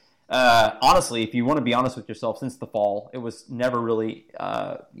basically. Honestly, if you want to be honest with yourself, since the fall, it was never really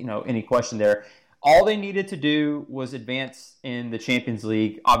any question there. All they needed to do was advance in the Champions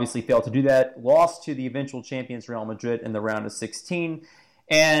League. Obviously failed to do that. Lost to the eventual champions Real Madrid in the round of 16.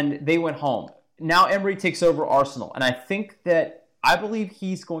 And they went home. Now Emery takes over Arsenal. And I believe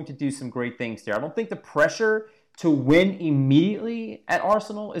he's going to do some great things there. I don't think the pressure to win immediately at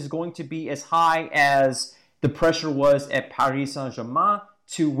Arsenal is going to be as high as the pressure was at Paris Saint-Germain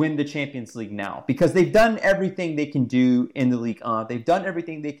to win the Champions League now, because they've done everything they can do in the Ligue 1. They've done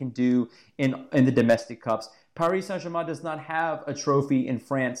everything they can do in the domestic cups. Paris Saint-Germain does not have a trophy in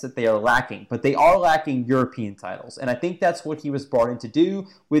France that they are lacking, but they are lacking European titles. And I think that's what he was brought in to do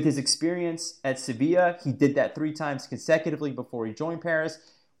with his experience at Sevilla. He did that 3 times consecutively before he joined Paris.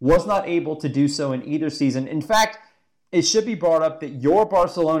 Was not able to do so in either season. In fact, it should be brought up that your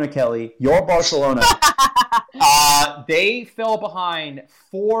Barcelona, Kelly, they fell behind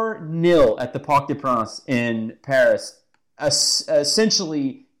 4-0 at the Parc des Princes in Paris,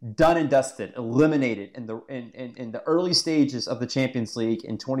 essentially done and dusted, eliminated in the early stages of the Champions League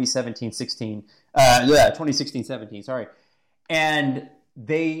in 2016-17. Sorry, and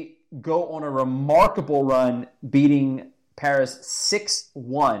they go on a remarkable run, beating Paris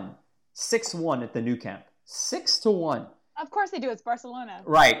 6-1 at the Nou Camp, 6-1. Of course they do. It's Barcelona.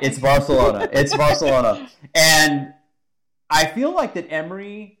 Right. It's Barcelona. It's Barcelona. And I feel like that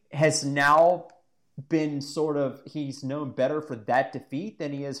Emery has now been he's known better for that defeat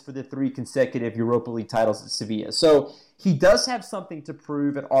than he is for the 3 consecutive Europa League titles at Sevilla. So he does have something to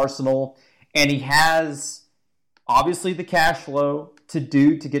prove at Arsenal, and he has obviously the cash flow to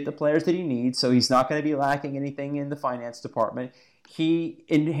get the players that he needs. So he's not going to be lacking anything in the finance department. He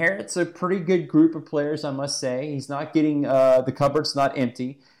inherits a pretty good group of players, I must say. He's not getting the cupboard's not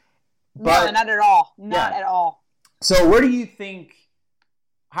empty. But, no, not at all. Not at all. So where do you think?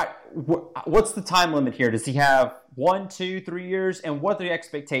 What's the time limit here? Does he have 1, 2, 3 years? And what are the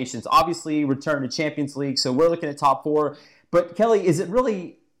expectations? Obviously, return to Champions League, so we're looking at top 4. But Kelly, is it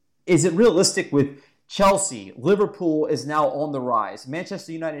realistic with Chelsea? Liverpool is now on the rise.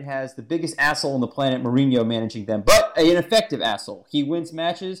 Manchester United has the biggest asshole on the planet, Mourinho, managing them, but an effective asshole. He wins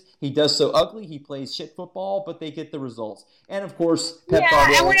matches. He does so ugly. He plays shit football, but they get the results. And of course, Pep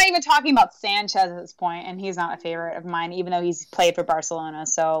Guardiola. And we're not even talking about Sanchez at this point, and he's not a favorite of mine, even though he's played for Barcelona.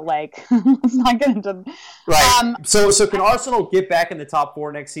 So, let's not get into. Right. So can Arsenal get back in the top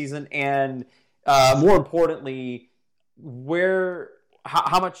 4 next season? And more importantly,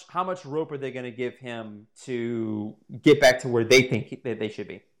 How much rope are they going to give him to get back to where they think that they should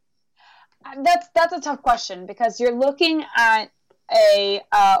be? That's a tough question, because you're looking at a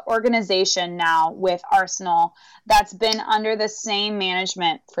organization now with Arsenal that's been under the same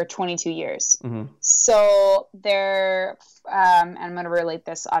management for 22 years. Mm-hmm. So they're and I'm going to relate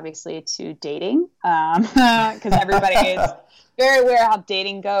this obviously to dating, because everybody is very aware how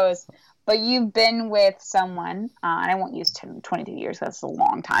dating goes. But you've been with someone, and I won't use 22 years, that's a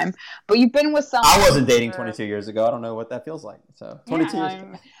long time, but you've been with someone. I wasn't dating 22 years ago. I don't know what that feels like. So 22 years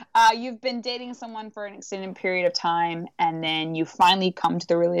ago. You've been dating someone for an extended period of time, and then you finally come to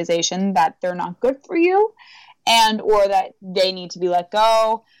the realization that they're not good for you, or that they need to be let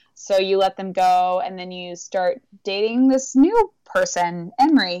go. So you let them go, and then you start dating this new person,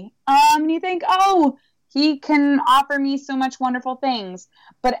 Emery. And you think, he can offer me so much wonderful things.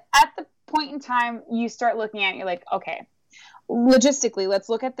 But at the point in time, you start looking at it, you're like, okay, logistically, let's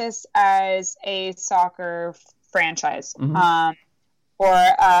look at this as a soccer franchise, mm-hmm. Or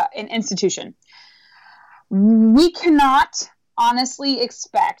an institution. We cannot honestly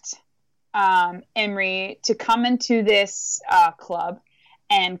expect Emery to come into this club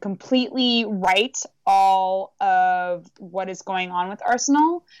and completely right all of what is going on with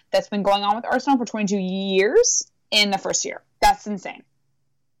Arsenal, that's been going on with Arsenal for 22 years in the first year. That's insane.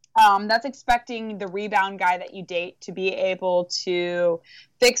 That's expecting the rebound guy that you date to be able to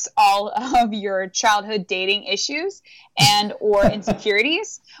fix all of your childhood dating issues and or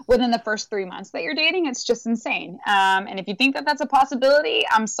insecurities within the first 3 months that you're dating. It's just insane. And if you think that that's a possibility,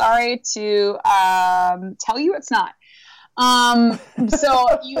 I'm sorry to tell you it's not.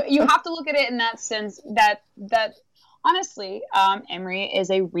 So you have to look at it in that sense that honestly, Emery is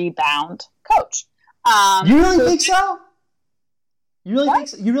a rebound coach. You really think so?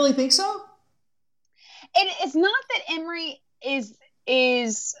 You really think so? It's not that Emery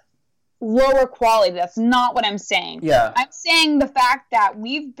is lower quality. That's not what I'm saying. Yeah. I'm saying the fact that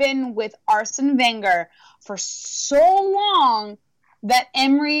we've been with Arsene Wenger for so long that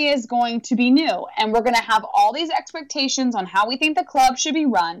Emery is going to be new. And we're going to have all these expectations on how we think the club should be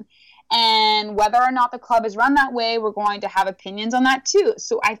run. And whether or not the club is run that way, we're going to have opinions on that too.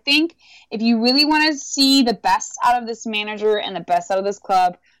 So I think if you really want to see the best out of this manager and the best out of this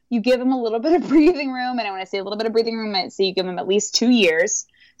club, you give him a little bit of breathing room. And when I say a little bit of breathing room, I say you give him at least 2 years.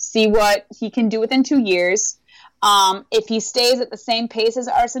 See what he can do within 2 years. If he stays at the same pace as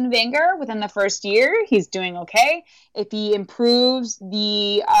Arsene Wenger within the first year, he's doing okay. If he improves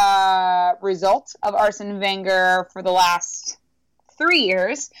the result of Arsene Wenger for the last 3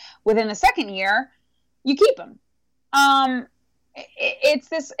 years within the second year, you keep him. It's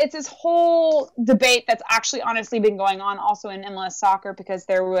this whole debate that's actually honestly been going on also in MLS soccer, because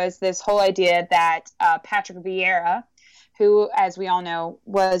there was this whole idea that Patrick Vieira, who, as we all know,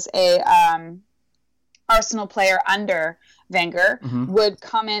 was a Arsenal player under Wenger, would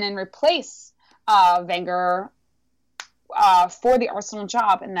come in and replace Wenger for the Arsenal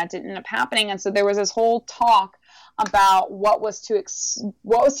job, and that didn't end up happening. And so there was this whole talk about what was to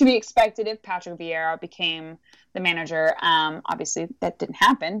be expected if Patrick Vieira became the manager. Obviously, that didn't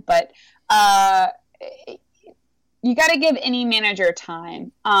happen, but you got to give any manager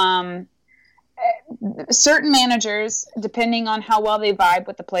time. Certain managers, depending on how well they vibe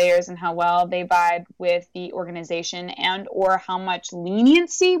with the players and how well they vibe with the organization, and or how much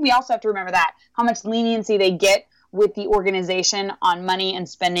leniency, we also have to remember that, how much leniency they get with the organization on money and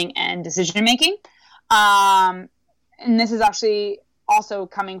spending and decision making. And this is actually also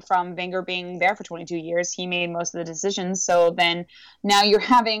coming from Wenger being there for 22 years. He made most of the decisions. So then now you're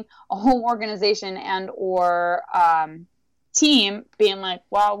having a whole organization and or team being like,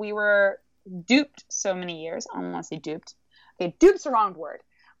 well, we were duped so many years. I don't want to say duped. Okay, dupe's the wrong word.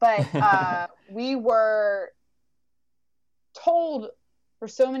 But we were told for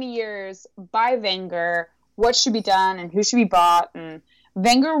so many years by Wenger what should be done and who should be bought. And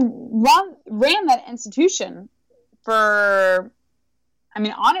Wenger ran that institution for, I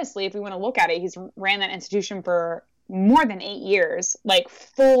mean, honestly, if we want to look at it, he's ran that institution for more than 8 years, like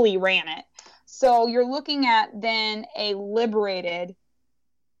fully ran it. So you're looking at then a liberated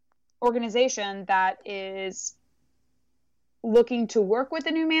organization that is looking to work with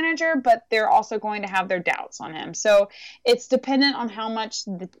a new manager, but they're also going to have their doubts on him. So it's dependent on how much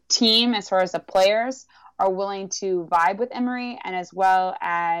the team, as far as the players, are willing to vibe with Emery, and as well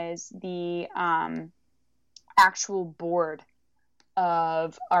as the actual board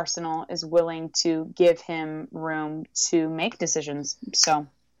of Arsenal is willing to give him room to make decisions. So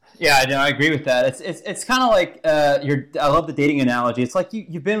yeah, no, I agree with that. It's kind of like I love the dating analogy. It's like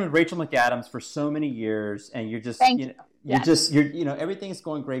you've been with Rachel McAdams for so many years, and you're just you're everything's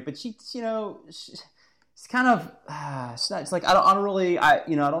going great, but she's kind of it's like I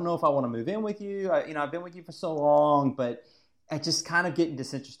don't know if I want to move in with you. I've been with you for so long, but I just kind of getting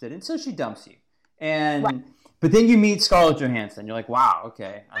disinterested, and so she dumps you. And right. But then you meet Scarlett Johansson. You're like, wow,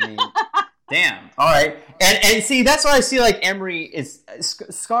 okay. I mean, damn. All right. And see, that's why I see like Emery is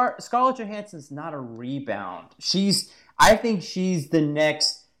Scarlett Johansson's not a rebound. I think she's the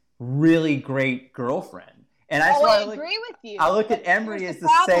next really great girlfriend. And I agree with you. I look at Emery as the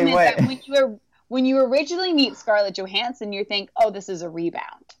same way. That when you originally meet Scarlett Johansson, you think, oh, this is a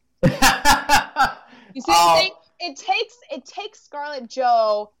rebound. You see what I'm saying? It takes Scarlett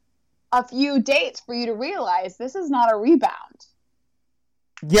Jo a few dates for you to realize this is not a rebound.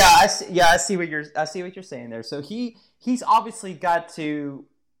 Yeah, I see what you're saying there. So he's obviously got to.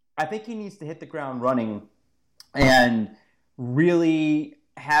 I think he needs to hit the ground running, and really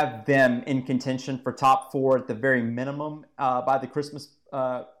have them in contention for top 4 at the very minimum by the Christmas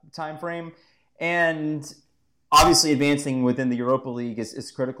time frame, and obviously advancing within the Europa League is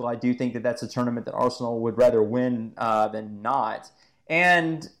critical. I do think that that's a tournament that Arsenal would rather win than not,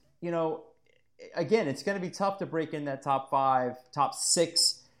 and again, it's going to be tough to break in that top 5. Top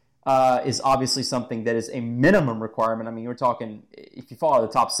 6 is obviously something that is a minimum requirement. I mean, you're talking, if you fall out of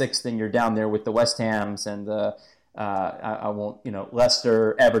the top 6, then you're down there with the West Hams and the, I won't,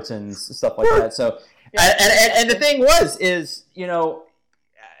 Leicester, Everton's, stuff like that. So, and the thing is,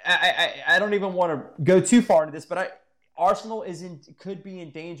 I don't even want to go too far into this, but Arsenal could be in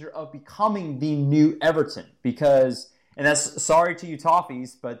danger of becoming the new Everton, because. And that's sorry to you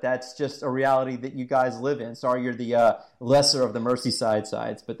Toffees, but that's just a reality that you guys live in. Sorry, you're the lesser of the Merseyside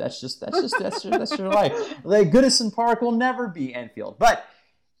sides, but that's your life. Like Goodison Park will never be Anfield, but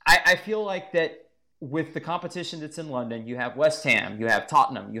I feel like that with the competition that's in London, you have West Ham, you have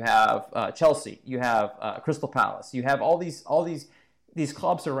Tottenham, you have Chelsea, you have Crystal Palace, you have all these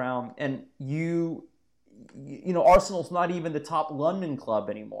clubs around, and you know, Arsenal's not even the top London club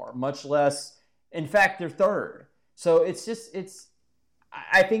anymore, much less, in fact, they're third. So I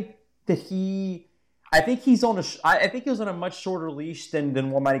think he was on a much shorter leash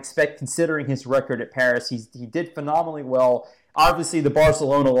than one might expect, considering his record at Paris. He did phenomenally well. Obviously, the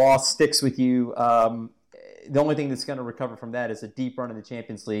Barcelona loss sticks with you. The only thing that's going to recover from that is a deep run in the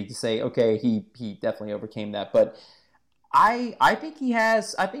Champions League to say, okay, he definitely overcame that. But I think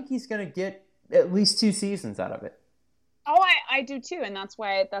he's going to get at least 2 seasons out of it. Oh, I do too, and that's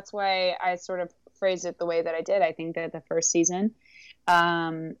why I sort of phrased it the way that I did. I think that the first season,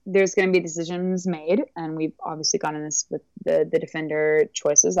 there's going to be decisions made, and we've obviously gone in this with the defender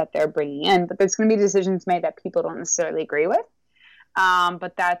choices that they're bringing in, but there's going to be decisions made that people don't necessarily agree with.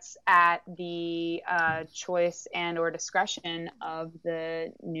 But that's at the choice and or discretion of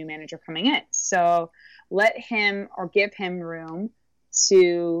the new manager coming in. So let him or give him room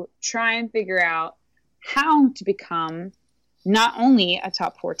to try and figure out how to become not only a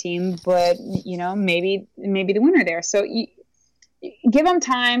top 4 team, but, you know, maybe the winner there. So give him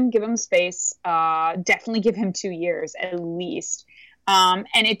time, give him space, definitely give him 2 years at least. And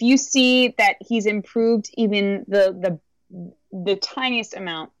if you see that he's improved even the tiniest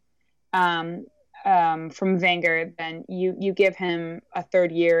amount from Wenger, then you give him a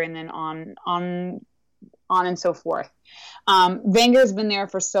 3rd year and then on and so forth. Wenger's been there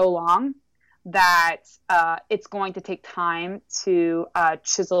for so long that it's going to take time to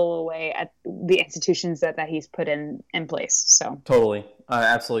chisel away at the institutions that he's put in place. So totally,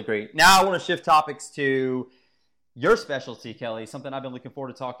 absolutely great. Now I want to shift topics to your specialty, Kelly, something I've been looking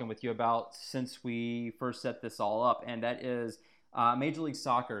forward to talking with you about since we first set this all up, and that is Major League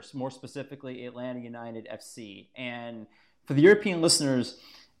Soccer, more specifically Atlanta United FC. And for the European listeners,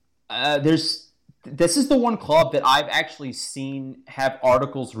 this is the one club that I've actually seen have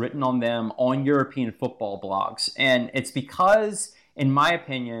articles written on them on European football blogs. And it's because, in my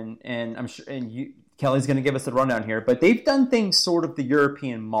opinion, and I'm sure, Kelly's going to give us a rundown here, but they've done things sort of the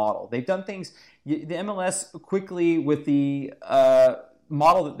European model. They've done things, the MLS quickly with the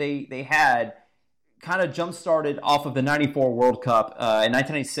model that they had kind of jump-started off of the 94 World Cup. In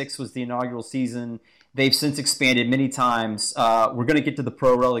 1996 was the inaugural season. They've since expanded many times. We're going to get to the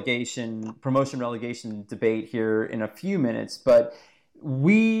promotion relegation debate here in a few minutes, but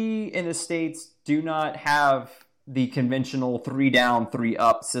we in the States do not have the conventional 3 down, 3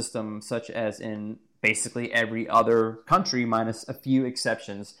 up system, such as in basically every other country, minus a few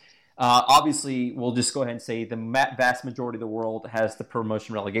exceptions. Obviously, we'll just go ahead and say the vast majority of the world has the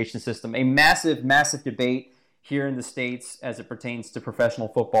promotion relegation system. A massive, massive debate here in the States as it pertains to professional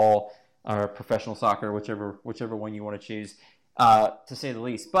football or professional soccer, whichever one you want to choose, to say the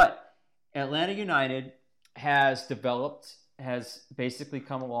least. But Atlanta United has basically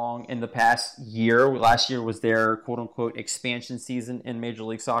come along in the past year. Last year was their quote-unquote expansion season in Major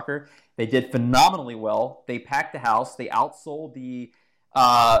League Soccer. They did phenomenally well. They packed the house. They outsold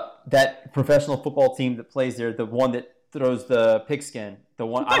that professional football team that plays there, the one that throws the pigskin. The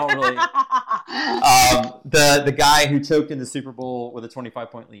one I don't really the guy who choked in the Super Bowl with a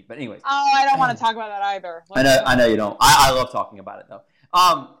 25-point lead. But anyways. Oh, I don't want to talk about that either. I know you don't. I love talking about it though.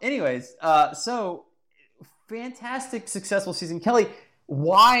 Anyways, so fantastic, successful season. Kelly,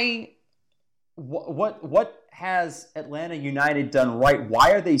 what has Atlanta United done right?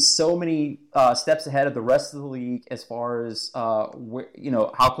 Why are they so many steps ahead of the rest of the league as far as how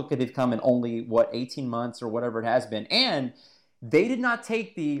quickly they've come in only 18 months or whatever it has been? And they did not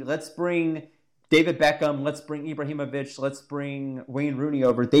take let's bring David Beckham, let's bring Ibrahimovic, let's bring Wayne Rooney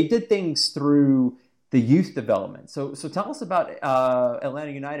over. They did things through the youth development. So tell us about Atlanta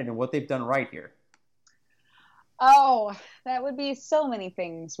United and what they've done right here. Oh, that would be so many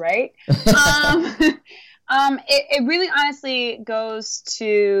things, right? It really honestly goes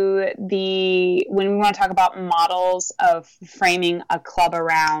to when we want to talk about models of framing a club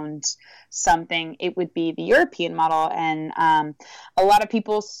around something, it would be the European model. And a lot of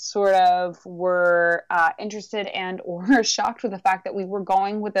people sort of were interested and or shocked with the fact that we were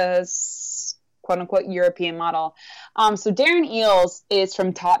going with a quote-unquote European model. So Darren Eales is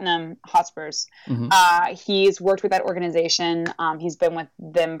from Tottenham Hotspurs. Mm-hmm. He's worked with that organization. He's been with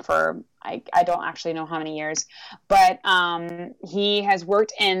them for, I don't actually know how many years, but he has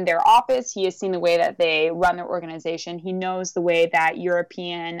worked in their office. He has seen the way that they run their organization. He knows the way that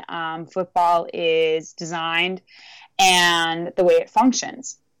European football is designed and the way it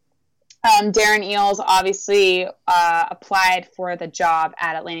functions. Darren Eales obviously applied for the job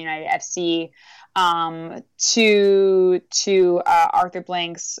at Atlanta United FC to Arthur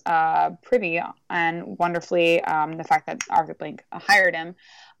Blank's privy, and wonderfully the fact that Arthur Blank hired him.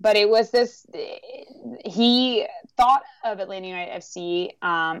 But it was he thought of Atlanta United FC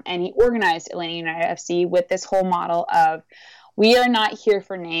and he organized Atlanta United FC with this whole model of, we are not here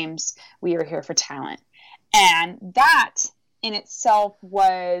for names, we are here for talent. And that in itself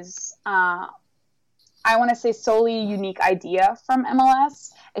was, I want to say, solely a unique idea from MLS,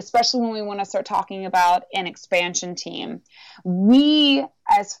 especially when we want to start talking about an expansion team. We,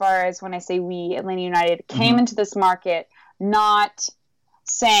 as far as when I say we, Atlanta United, came into this market not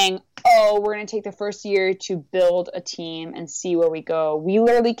saying, oh, we're going to take the first year to build a team and see where we go. We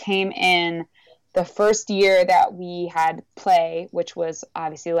literally came in the first year that we had play, which was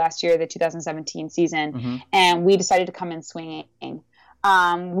obviously last year, the 2017 season, and we decided to come in swinging.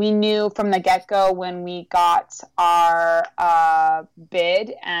 We knew from the get-go when we got our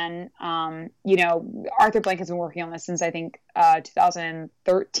bid, and, Arthur Blank has been working on this since, I think,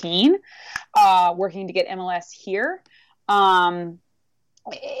 2013, working to get MLS here.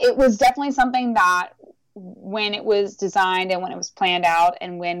 It was definitely something that when it was designed and when it was planned out,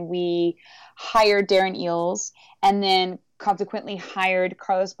 and when we hired Darren Eales and then consequently hired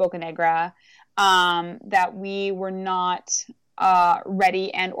Carlos Bocanegra, that we were not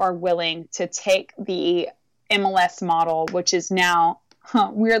ready and or willing to take the MLS model, which is now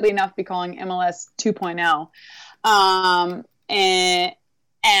weirdly enough be calling MLS 2.0,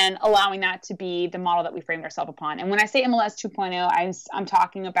 and allowing that to be the model that we framed ourselves upon. And when I say MLS 2.0, I'm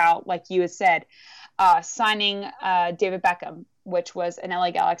talking about, like you had said, signing David Beckham, which was an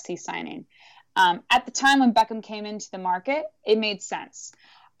LA Galaxy signing. At the time when Beckham came into the market, it made sense.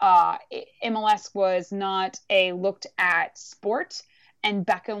 MLS was not a looked at sport, and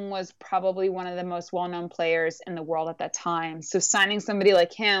Beckham was probably one of the most well-known players in the world at that time. So signing somebody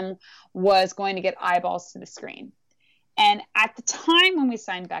like him was going to get eyeballs to the screen. And at the time when we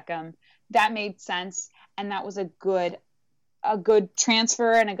signed Beckham, that made sense, and that was a good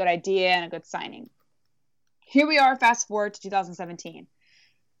transfer and a good idea and a good signing. Here we are, fast forward to 2017.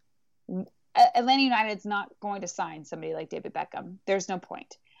 Atlanta United's not going to sign somebody like David Beckham. There's no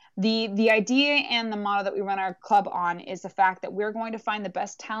point. The idea and the model that we run our club on is the fact that we're going to find the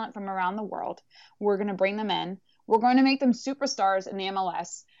best talent from around the world. We're going to bring them in. We're going to make them superstars in the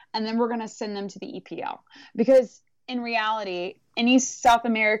MLS, and then we're going to send them to the EPL. Because in reality, any South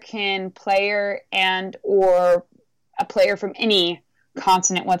American player and or a player from any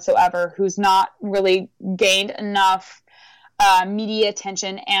continent whatsoever who's not really gained enough media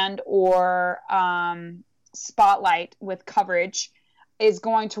attention and or spotlight with coverage is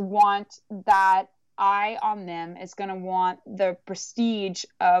going to want that eye on them, is going to want the prestige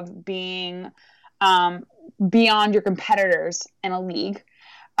of being beyond your competitors in a league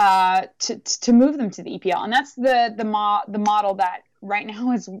to move them to the EPL. And that's the model that right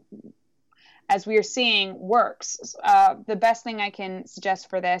now is, as we are seeing, works. The best thing I can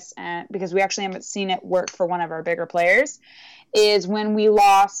suggest for this, because we actually haven't seen it work for one of our bigger players, is when we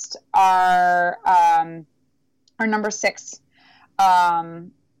lost our number 6.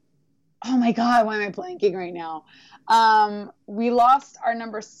 Oh my God, why am I blanking right now? We lost our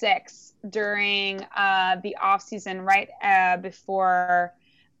number 6 during the off season, right before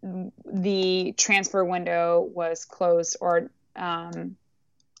the transfer window was closed, or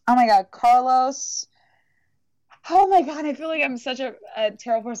oh my God, Carlos. Oh my God, I feel like I'm such a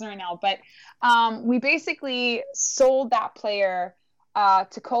terrible person right now. But we basically sold that player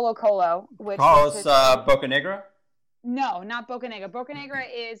to Colo Colo. Which Carlos Bocanegra? No, not Bocanegra. Bocanegra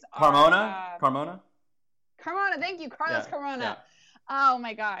is Carmona? Carmona, thank you. Carlos Carmona. Yeah. Oh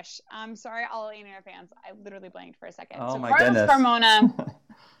my gosh. I'm sorry, all A09 fans. I literally blanked for a second. Oh, so my Carlos goodness. Carmona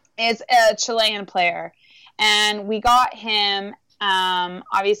is a Chilean player. And we got him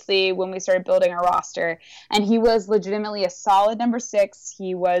obviously when we started building our roster, and he was legitimately a solid number 6.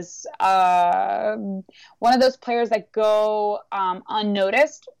 He was one of those players that go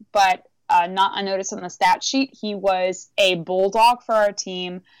unnoticed, but not unnoticed on the stat sheet. He was a bulldog for our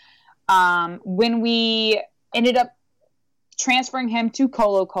team. When we ended up transferring him to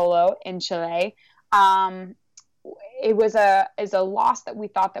Colo Colo in Chile, it was a loss that we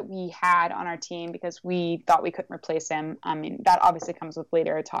thought that we had on our team because we thought we couldn't replace him. I mean, that obviously comes with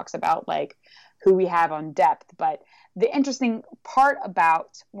later. It talks about like who we have on depth. But the interesting part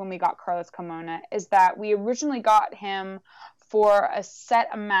about when we got Carlos Carmona is that we originally got him for a set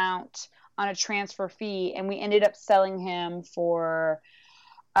amount on a transfer fee, and we ended up selling him for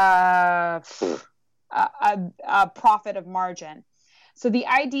a profit of margin. So the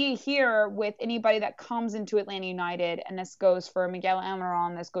idea here with anybody that comes into Atlanta United, and this goes for Miguel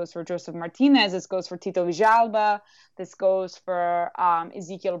Almiron, this goes for Joseph Martinez, this goes for Tito Villalba, this goes for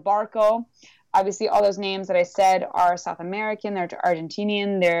Ezequiel Barco. Obviously, all those names that I said are South American, they're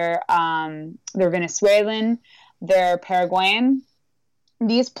Argentinian, they're Venezuelan, they're Paraguayan.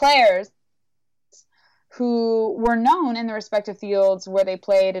 These players who were known in the respective fields where they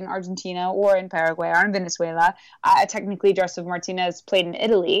played in Argentina or in Paraguay or in Venezuela. Technically, Joseph Martinez played in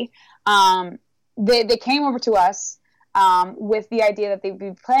Italy. They came over to us with the idea that they'd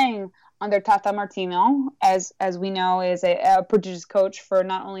be playing under Tata Martino, as we know is a prodigious coach for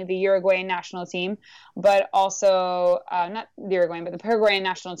not only the Uruguayan national team, but also not the Uruguayan, but the Paraguayan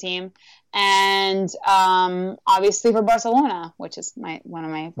national team, and obviously for Barcelona, which is one of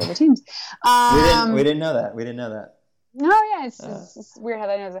my favorite teams. We didn't know that. We didn't know that. No, yeah, it's weird how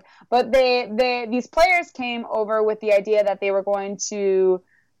that knows it. But these players came over with the idea that they were going to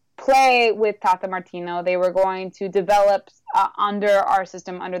play with Tata Martino. They were going to develop under our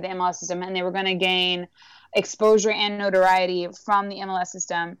system, under the MLS system, and they were going to gain exposure and notoriety from the MLS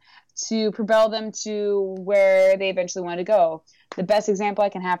system to propel them to where they eventually wanted to go. The best example I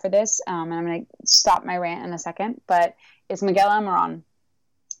can have for this, and I'm going to stop my rant in a second, but it's Miguel Almiron.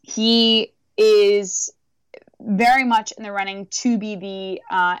 He is very much in the running to be the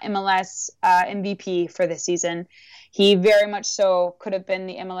MLS MVP for this season. He very much so could have been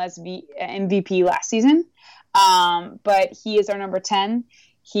the MLS MVP last season, but he is our number 10.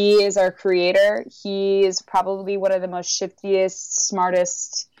 He is our creator. He is probably one of the most shiftiest,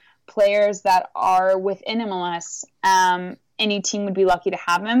 smartest players that are within MLS. Any team would be lucky to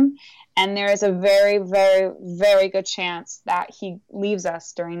have him, and there is a very, very, very good chance that he leaves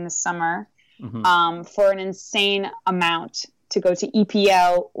us during the summer for an insane amount to go to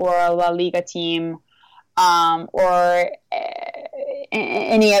EPL or a La Liga team. Or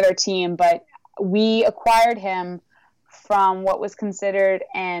any other team, but we acquired him from what was considered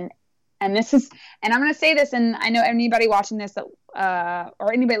and this is, and I'm going to say this, and I know anybody watching this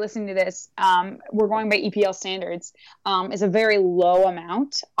or anybody listening to this, we're going by EPL standards, is a very low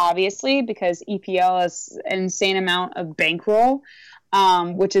amount, obviously, because EPL is an insane amount of bankroll,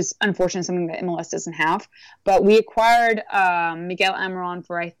 which is unfortunately something that MLS doesn't have. But we acquired Miguel Almiron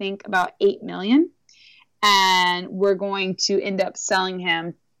for, I think, about $8 million. And we're going to end up selling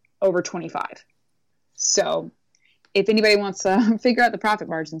him over 25. So if anybody wants to figure out the profit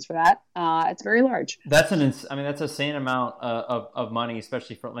margins for that, it's very large. That's an insane amount of money,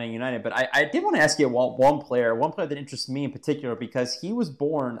 especially for Atlanta United. But I did want to ask you one player that interests me in particular, because he was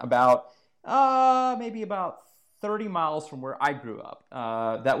born about maybe about 30 miles from where I grew up.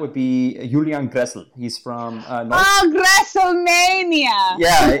 That would be Julian Gressel. He's from Gresselmania!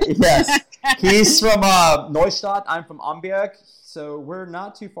 Yeah, yes. He's from Neustadt. I'm from Amberg. So we're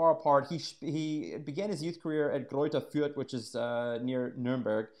not too far apart. He began his youth career at Greuther Fürth, which is near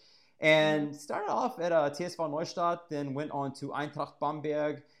Nuremberg, and started off at TSV Neustadt, then went on to Eintracht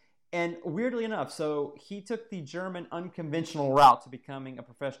Bamberg. And weirdly enough, so he took the German unconventional route to becoming a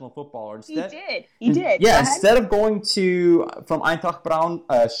professional footballer. Instead, he did. Yeah, instead of going from Eintracht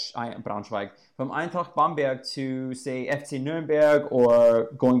Braunschweig, from Eintracht Bamberg to, say, FC Nuremberg, or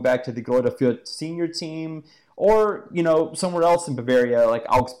going back to the Greuther Fürth senior team, or, somewhere else in Bavaria, like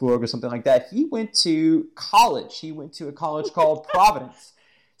Augsburg or something like that, he went to college. He went to a college called Providence.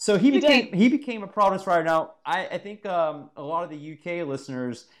 So he became a Providence rider. Now, I think a lot of the UK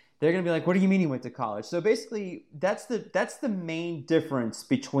listeners, they're going to be like, what do you mean he went to college? So basically, that's the main difference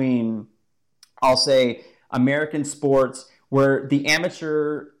between, I'll say, American sports, where the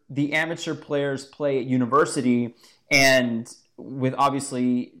amateur players play at university, and with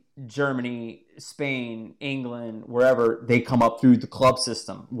obviously Germany, Spain, England, wherever, they come up through the club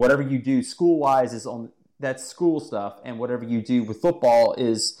system. Whatever you do school-wise that's school stuff, and whatever you do with football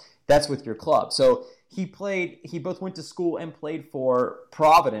that's with your club. So he both went to school and played for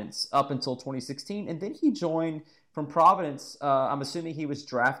Providence up until 2016, and then he joined from Providence. I'm assuming he was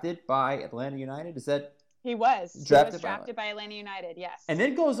drafted by Atlanta United. Is that? He was drafted by Atlanta United, yes. And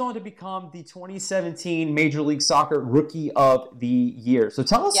then goes on to become the 2017 Major League Soccer Rookie of the Year. So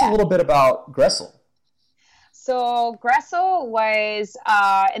tell us a little bit about Gressel. So Gressel was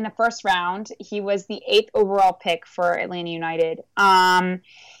in the first round. He was the 8th overall pick for Atlanta United.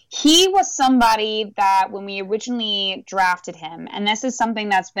 He was somebody that when we originally drafted him, and this is something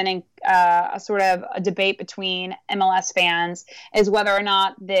that's been a sort of a debate between MLS fans, is whether or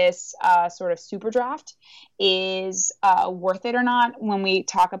not this sort of super draft is worth it or not when we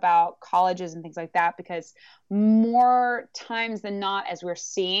talk about colleges and things like that, because more times than not, as we're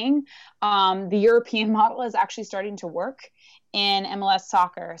seeing, the European model is actually starting to work. in MLS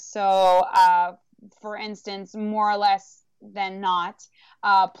soccer. So, for instance, more or less than not,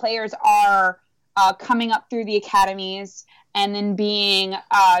 players are coming up through the academies and then being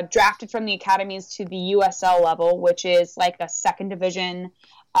drafted from the academies to the USL level, which is like a second division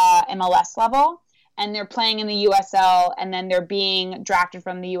MLS level. And they're playing in the USL, and then they're being drafted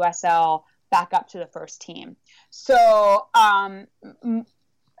from the USL back up to the first team. So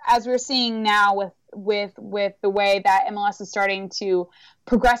as we're seeing now with the way that MLS is starting to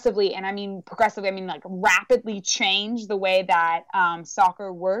progressively, and I mean like rapidly change the way that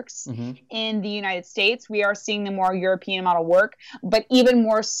soccer works in the United States, we are seeing the more European model work. But even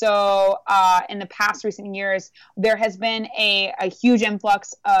more so in the past recent years, there has been a huge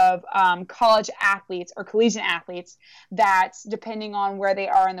influx of college athletes or collegiate athletes that, depending on where they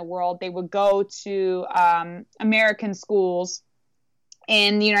are in the world, they would go to American schools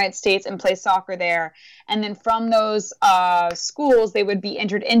in the United States and play soccer there. And then from those schools, they would be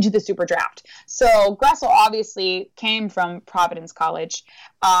entered into the super draft. So Gressel obviously came from Providence College.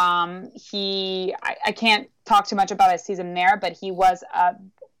 I can't talk too much about his season there, but he was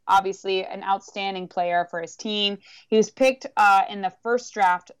obviously an outstanding player for his team. He was picked in the first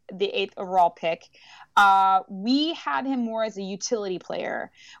draft, the 8th overall pick. We had him more as a utility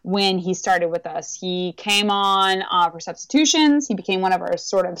player when he started with us. He came on for substitutions. He became one of our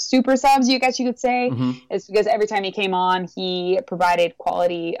sort of super subs, you guess you could say. It's because every time he came on, he provided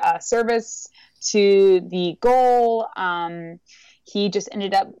quality service to the goal. He just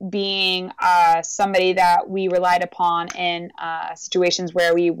ended up being somebody that we relied upon in situations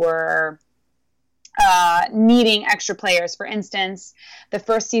where we were needing extra players. For instance, the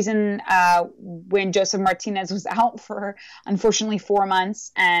first season when Joseph Martinez was out for, unfortunately, 4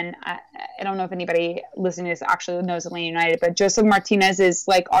 months, and I don't know if anybody listening to this actually knows Atlanta United, but Joseph Martinez is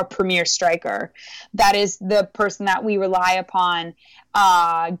like our premier striker. That is the person that we rely upon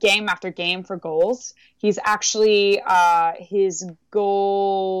game after game for goals. He's actually his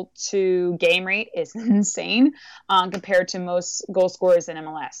goal to game rate is insane compared to most goal scorers in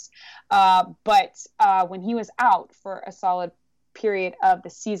MLS. But when he was out for a solid period of the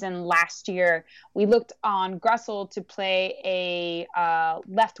season last year, we looked on Gressel to play a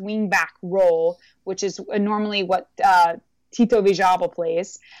left wing back role, which is normally what Tito Vijabal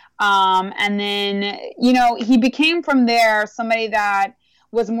plays. And then, he became from there somebody that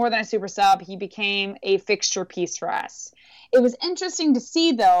was more than a super sub. He became a fixture piece for us. It was interesting to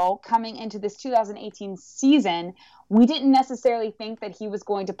see, though, coming into this 2018 season, we didn't necessarily think that he was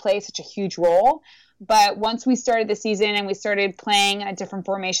going to play such a huge role. But once we started the season and we started playing a different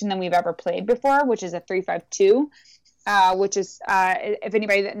formation than we've ever played before, which is a 3-5-2, which is, if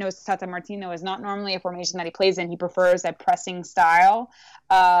anybody that knows Tata Martino, is not normally a formation that he plays in. He prefers a pressing style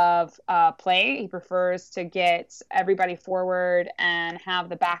of play. He prefers to get everybody forward and have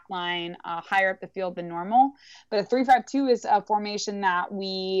the back line higher up the field than normal. But a 3-5-2 is a formation that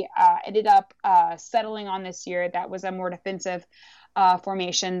we ended up settling on this year. That was a more defensive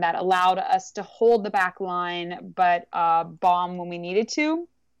formation that allowed us to hold the back line but bomb when we needed to.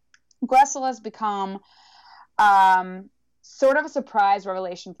 Gressel has become sort of a surprise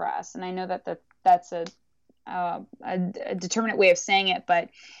revelation for us. And I know that's a determinate way of saying it, but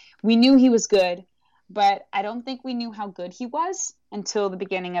we knew he was good, but I don't think we knew how good he was until the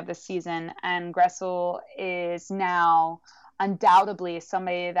beginning of the season. And Gressel is now undoubtedly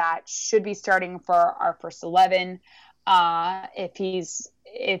somebody that should be starting for our first 11.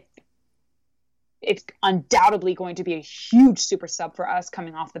 It's undoubtedly going to be a huge super sub for us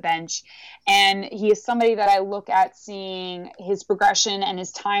coming off the bench. And he is somebody that I look at seeing his progression and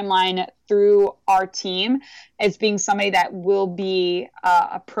his timeline through our team as being somebody that will be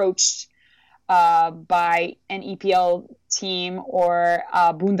approached by an EPL team or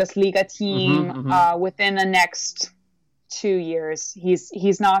a Bundesliga team within the next 2 years.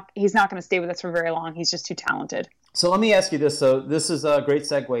 He's not going to stay with us for very long. He's just too talented. So let me ask you this. So this is a great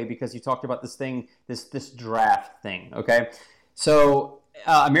segue because you talked about this thing, this draft thing, okay? So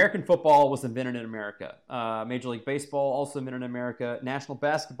American football was invented in America. Major League Baseball also invented in America. National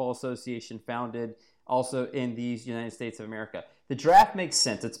Basketball Association founded also in the United States of America. The draft makes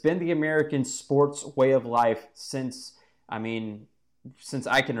sense. It's been the American sports way of life since I can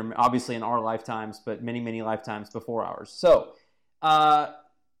remember, obviously in our lifetimes, but many, many lifetimes before ours. So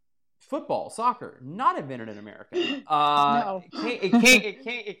football, soccer, not invented in America. No.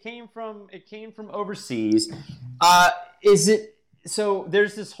 It came from overseas. Is it so?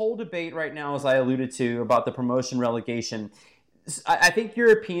 There's this whole debate right now, as I alluded to, about the promotion relegation. I think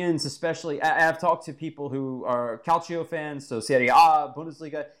Europeans, especially, I've talked to people who are Calcio fans, so Serie A,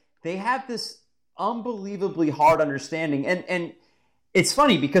 Bundesliga. They have this unbelievably hard understanding. And it's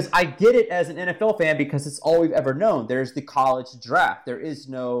funny because I get it as an NFL fan because it's all we've ever known. There's the college draft. There is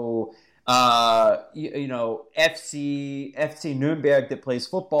no FC Nuremberg that plays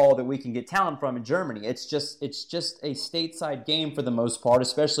football that we can get talent from in Germany. It's just a stateside game for the most part,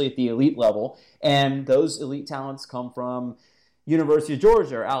 especially at the elite level. And those elite talents come from University of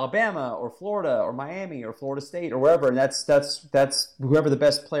Georgia or Alabama or Florida or Miami or Florida State or wherever. And that's whoever the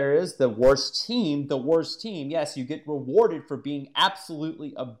best player is, the worst team. Yes, you get rewarded for being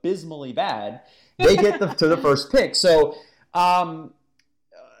absolutely abysmally bad. They get to the first pick. So, the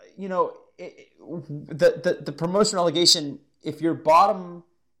promotion relegation, if you're bottom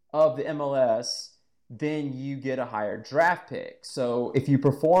of the MLS, then you get a higher draft pick. So if you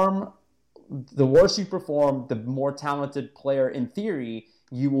perform, the worse you perform, the more talented player in theory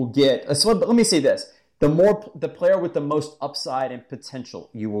you will get. So let me say this. The player with the most upside and potential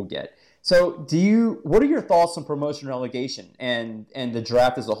you will get. So what are your thoughts on promotion relegation and the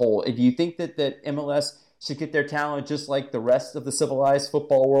draft as a whole? Do you think that MLS should get their talent just like the rest of the civilized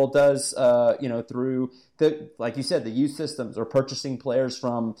football world does, through like you said, the youth systems or purchasing players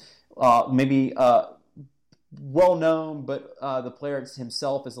from maybe well-known, but the player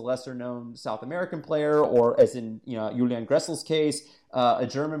himself is a lesser-known South American player, or as in Julian Gressel's case, a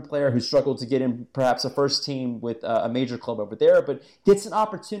German player who struggled to get in perhaps a first team with a major club over there, but gets an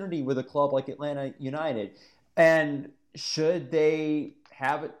opportunity with a club like Atlanta United. And should they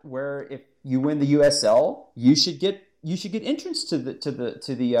have it where if you win the USL, you should get entrance to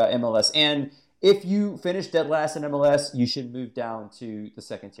the MLS, and if you finish dead last in MLS, you should move down to the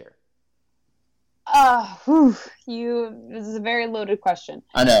second tier? This is a very loaded question.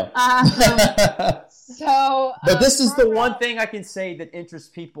 I know. But this is the one thing I can say that interests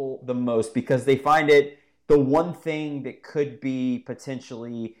people the most, because they find it the one thing that could be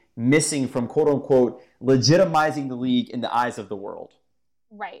potentially missing from quote unquote legitimizing the league in the eyes of the world.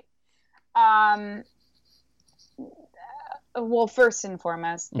 Right. Well, first and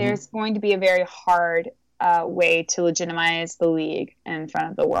foremost, there's going to be a very hard way to legitimize the league in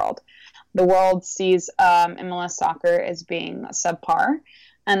front of the world. The world sees MLS soccer as being subpar,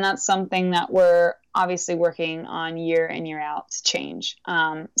 and that's something that we're obviously working on year in, year out to change.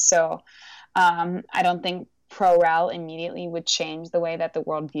 So I don't think Pro-Rel immediately would change the way that the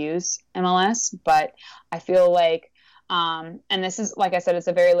world views MLS, but I feel like, and this is, like I said, it's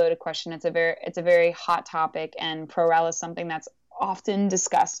a very loaded question. It's a very hot topic, and Pro-Rel is something that's often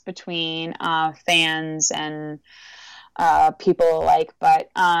discussed between fans and people alike, but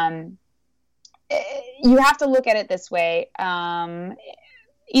you have to look at it this way. EPL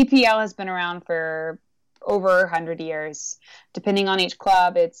has been around for over 100 years. Depending on each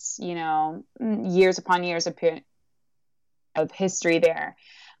club, it's, years upon years of history there.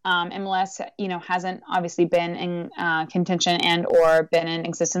 MLS, hasn't obviously been in contention and or been in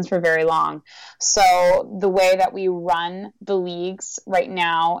existence for very long. So the way that we run the leagues right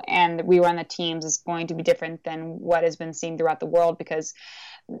now and we run the teams is going to be different than what has been seen throughout the world, because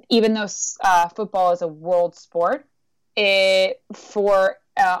even though football is a world sport, for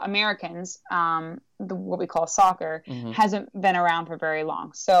Americans, what we call soccer, hasn't been around for very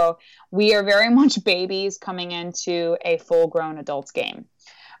long. So we are very much babies coming into a full-grown adults game.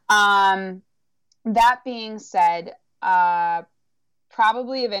 That being said,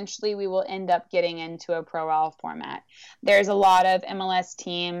 probably eventually we will end up getting into a Pro-Rel format. There's a lot of MLS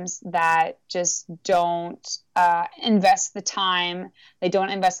teams that just don't invest the time, they don't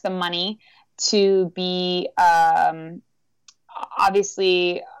invest the money to be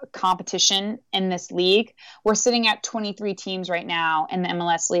obviously competition in this league. We're sitting at 23 teams right now in the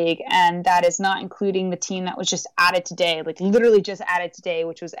MLS league, and that is not including the team that was just added today, like literally just added today,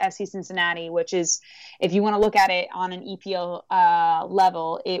 which was FC Cincinnati, which is, if you want to look at it on an EPL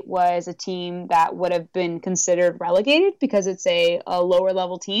level, it was a team that would have been considered relegated because it's a lower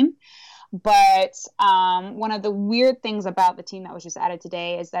level team. But one of the weird things about the team that was just added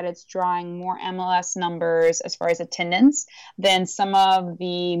today is that it's drawing more MLS numbers as far as attendance than some of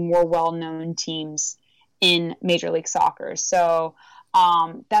the more well-known teams in Major League Soccer. So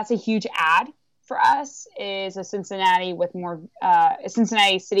that's a huge add for us, is a Cincinnati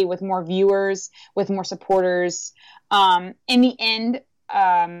City with more viewers, with more supporters. In the end,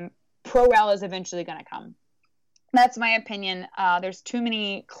 Pro-Rel is eventually going to come. That's my opinion. There's too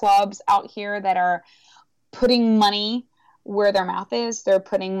many clubs out here that are putting money where their mouth is. They're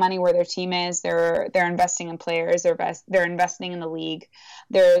putting money where their team is. They're investing in players. They're investing in the league.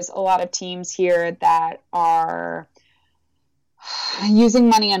 There's a lot of teams here that are using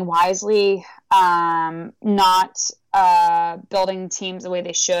money unwisely, not building teams the way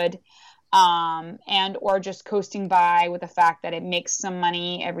they should. and or just coasting by with the fact that it makes some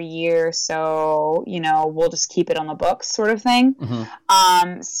money every year, so we'll just keep it on the books, sort of thing.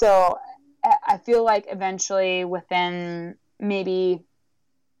 So I feel like eventually, within maybe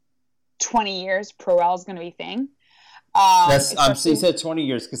 20 years, Pro Rel is going to be a thing. So you said 20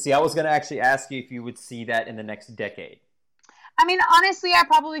 years, because I was going to actually ask you if you would see that in the next decade. I mean, honestly, I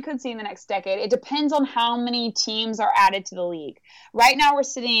probably could see in the next decade. It depends on how many teams are added to the league. Right now, we're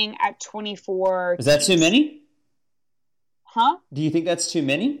sitting at 24 Is that teams. too many? Huh? Do you think that's too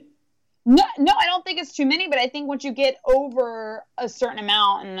many? No, I don't think it's too many, but I think once you get over a certain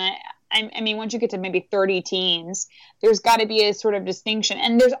amount, and once you get to maybe 30 teams, there's got to be a sort of distinction.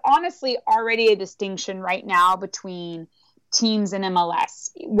 And there's honestly already a distinction right now between teams in MLS.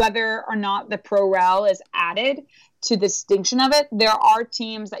 Whether or not the Pro Rel is added to the distinction of it, there are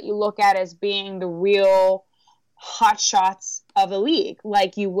teams that you look at as being the real hot shots of the league,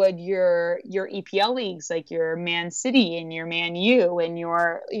 like you would your EPL leagues, like your Man City and your Man U and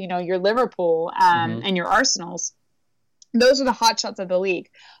your Liverpool and your Arsenals. Those are the hot shots of the league.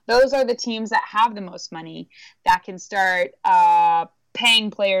 Those are the teams that have the most money, that can start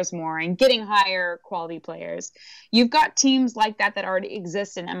paying players more and getting higher quality players. You've got teams like that already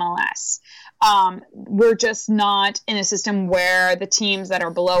exist in MLS. We're just not in a system where the teams that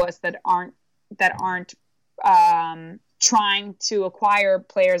are below us that aren't trying to acquire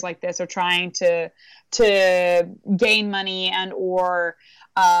players like this, or trying to gain money and or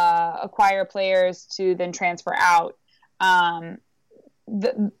acquire players to then transfer out.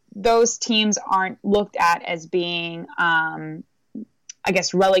 Those teams aren't looked at as being, I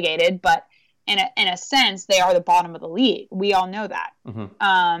guess, relegated, but in a sense, they are the bottom of the league. We all know that.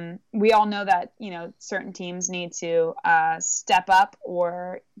 We all know that, certain teams need to step up,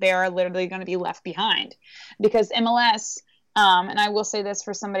 or they are literally going to be left behind. Because MLS, and I will say this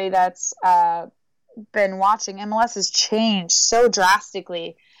for somebody that's been watching, MLS has changed so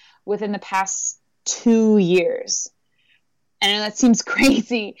drastically within the past 2 years. And that seems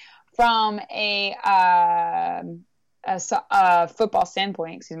crazy from a football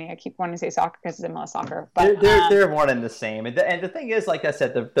standpoint. Excuse me, I keep wanting to say soccer because it's MLS soccer, but they're one and the same. And the thing is, like I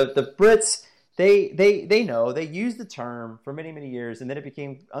said, the Brits, they know, they used the term for many years, and then it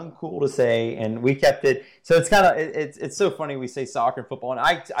became uncool to say, and we kept it. So it's kind of it's so funny we say soccer and football, and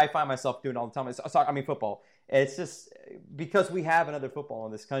I find myself doing it all the time. It's football. It's just because we have another football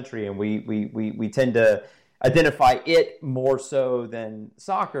in this country, and we tend to identify it more so than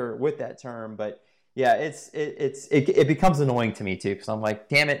soccer with that term. But yeah, it becomes annoying to me too, because I'm like,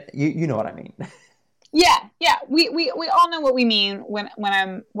 damn it, you know what I mean. Yeah. We all know what we mean when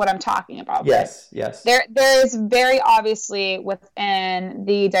I'm talking about. Yes. There's very obviously within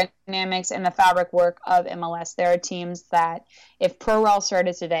the dynamics and the fabric work of MLS, there are teams that if Pro Rel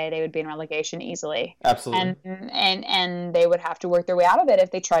started today, they would be in relegation easily. Absolutely. And they would have to work their way out of it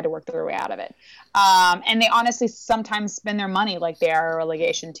if they tried to work their way out of it. And they honestly sometimes spend their money like they are a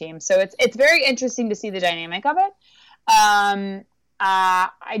relegation team. So it's very interesting to see the dynamic of it.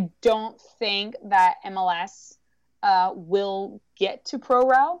 I don't think that MLS will get to Pro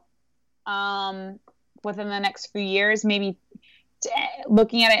Rel within the next few years. Maybe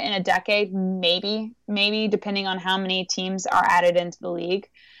looking at it in a decade, maybe depending on how many teams are added into the league,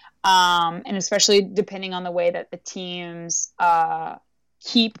 and especially depending on the way that the teams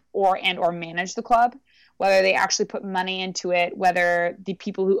keep or manage the club, whether they actually put money into it, whether the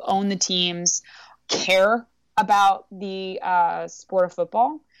people who own the teams care about the sport of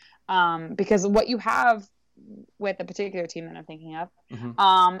football, because what you have with a particular team that I'm thinking of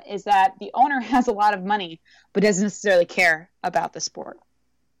is that the owner has a lot of money but doesn't necessarily care about the sport.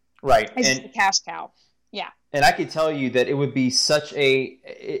 Right. It's just a cash cow. Yeah. And I can tell you that it would be such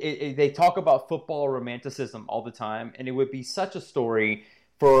they talk about football romanticism all the time, and it would be such a story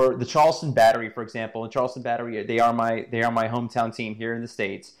for the Charleston Battery, for example. And Charleston Battery, they are my hometown team here in the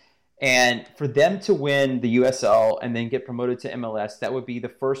States. And for them to win the USL and then get promoted to MLS, that would be the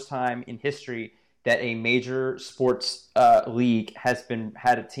first time in history that a major sports league has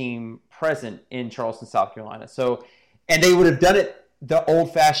had a team present in Charleston, South Carolina. So, and they would have done it the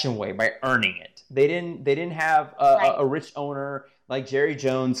old-fashioned way, by earning it. They didn't have a rich owner like Jerry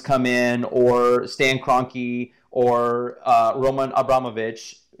Jones come in, or Stan Kroenke, or Roman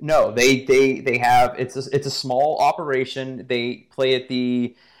Abramovich. No, they have it's a small operation. They play at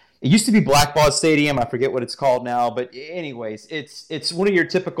it used to be Blackbaud Stadium. I forget what it's called now, but anyways, it's one of your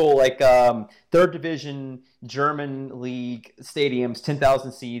typical third division German league stadiums,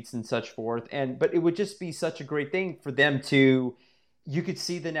 10,000 seats and such forth. But it would just be such a great thing for them to. You could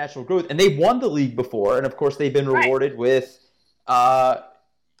see the natural growth, and they've won the league before, and of course they've been rewarded with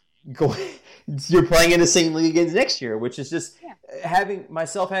you're playing in the same league again next year, which is just having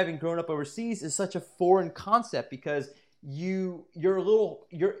grown up overseas is such a foreign concept because it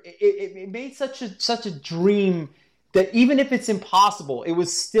made such a dream that even if it's impossible, it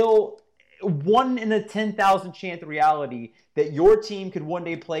was still 1 in a 10,000 chance reality that your team could one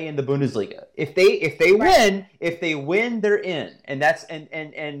day play in the Bundesliga. If they win, they're in, and that's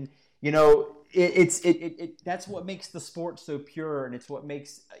and you know it that's what makes the sport so pure, and it's what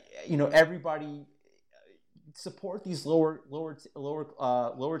makes everybody support these lower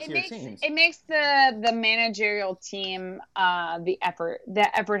tier teams. It makes the managerial team the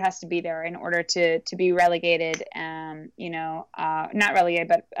effort has to be there in order to be relegated, not relegated,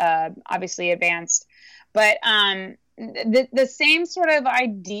 but obviously advanced. But the same sort of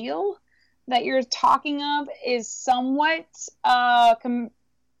ideal that you're talking of is somewhat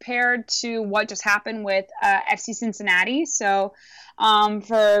compared to what just happened with FC Cincinnati. So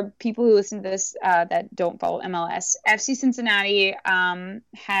for people who listen to this that don't follow MLS, FC Cincinnati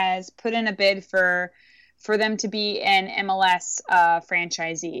has put in a bid for them to be an MLS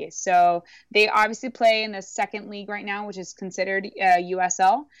franchisee. So they obviously play in the second league right now, which is considered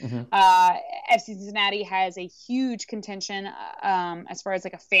USL. Mm-hmm. FC Cincinnati has a huge contention as far as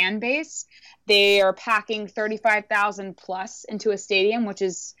like a fan base. They are packing 35,000 plus into a stadium, which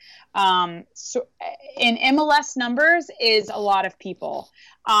is in MLS numbers is a lot of people.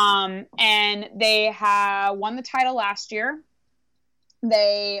 And they have won the title last year.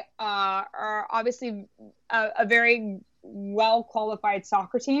 They are obviously a very well-qualified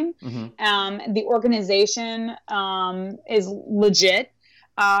soccer team. Mm-hmm. The organization is legit,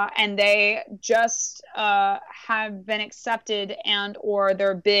 and they just have been accepted, and or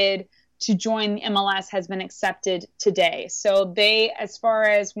their bid to join the MLS has been accepted today. So they, as far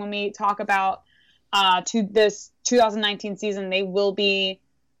as when we talk about to this 2019 season, they will be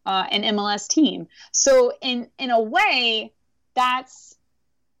an MLS team. So in a way, that's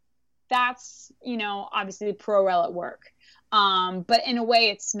obviously pro-rel at work. But in a way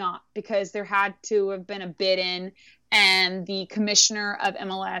it's not, because there had to have been a bid in, and the commissioner of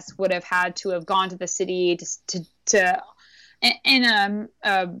MLS would have had to have gone to the city to in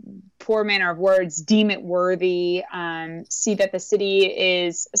a poor manner of words, deem it worthy, see that the city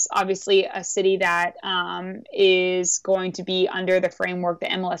is obviously a city that is going to be under the framework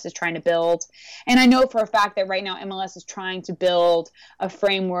that MLS is trying to build. And I know for a fact that right now MLS is trying to build a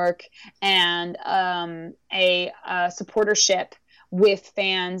framework and a supportership with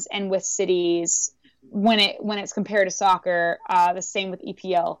fans and with cities when it's compared to soccer. The same with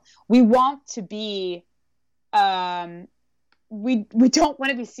EPL. We want to be we don't want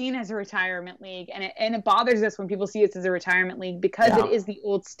to be seen as a retirement league, and it bothers us when people see us as a retirement league, because it is the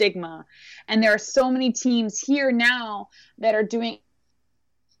old stigma. And there are so many teams here now that are doing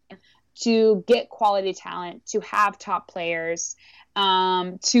to get quality talent, to have top players,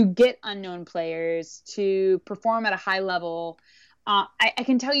 to get unknown players, to perform at a high level. I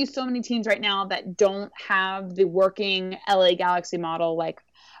can tell you so many teams right now that don't have the working LA Galaxy model, like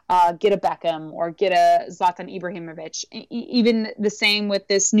get a Beckham or get a Zlatan Ibrahimovic. Even the same with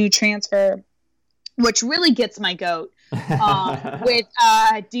this new transfer, which really gets my goat, with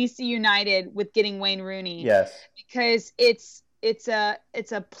DC United with getting Wayne Rooney. Yes, because it's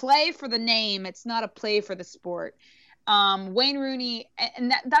a play for the name. It's not a play for the sport. Wayne Rooney,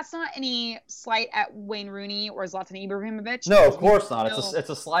 and that's not any slight at Wayne Rooney or Zlatan Ibrahimovic. No, of course not. It's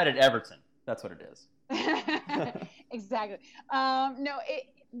a slight at Everton. That's what it is. Exactly. No,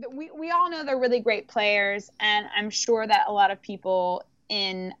 we all know they're really great players, and I'm sure that a lot of people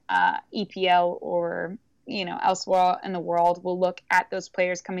in EPL or elsewhere in the world will look at those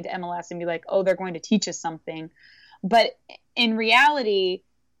players coming to MLS and be like, oh, they're going to teach us something. But in reality,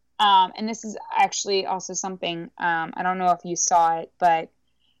 and this is actually also something, I don't know if you saw it, and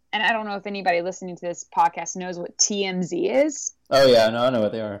I don't know if anybody listening to this podcast knows what TMZ is. Oh yeah, no, I know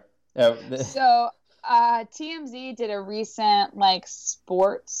what they are. So TMZ did a recent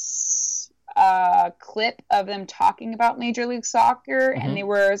sports clip of them talking about Major League Soccer, mm-hmm. and they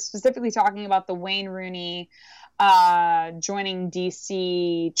were specifically talking about the Wayne Rooney joining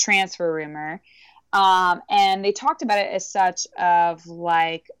DC transfer rumor. And they talked about it as such of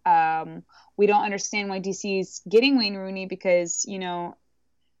we don't understand why DC's getting Wayne Rooney because,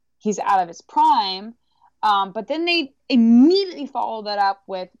 he's out of his prime. But then they immediately followed that up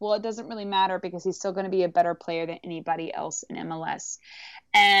with, well, it doesn't really matter because he's still going to be a better player than anybody else in MLS.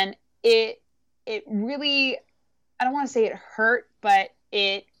 And it really, I don't want to say it hurt, but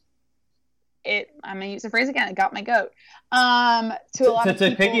I'm going to use the phrase again, it got my goat.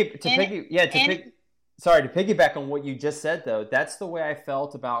 Sorry, to piggyback on what you just said, though, that's the way I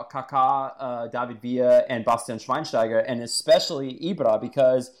felt about Kaká, David Villa, and Bastian Schweinsteiger, and especially Ibra,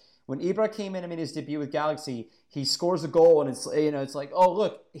 because when Ibra came in and made his debut with Galaxy, he scores a goal, and it's like, oh,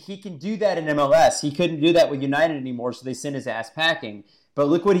 look, he can do that in MLS. He couldn't do that with United anymore, so they sent his ass packing. But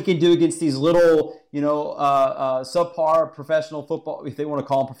look what he can do against these little, subpar professional football, if they want to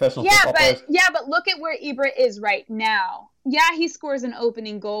call them professional football players. Yeah, but look at where Ibra is right now. Yeah, he scores an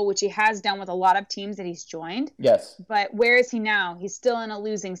opening goal, which he has done with a lot of teams that he's joined. Yes. But where is he now? He's still in a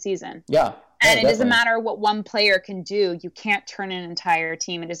losing season. Yeah. And it doesn't matter what one player can do. You can't turn an entire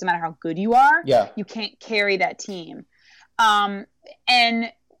team. It doesn't matter how good you are. Yeah. You can't carry that team. And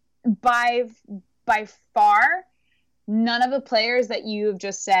by far, none of the players that you've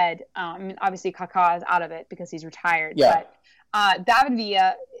just said, obviously Kaká is out of it because he's retired. Yeah. But David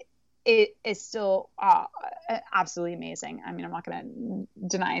Villa is still absolutely amazing. I mean, I'm not going to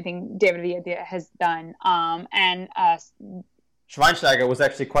deny anything David Villa has done. And Schweinsteiger was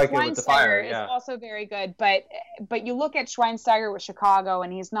actually quite good with the fire. Schweinsteiger is also very good, but you look at Schweinsteiger with Chicago,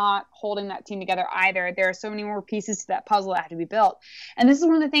 and he's not holding that team together either. There are so many more pieces to that puzzle that have to be built, and this is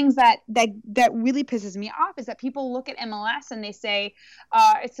one of the things that really pisses me off is that people look at MLS and they say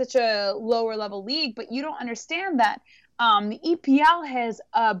it's such a lower level league, but you don't understand that the EPL has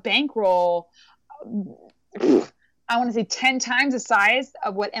a bankroll. I want to say 10 times the size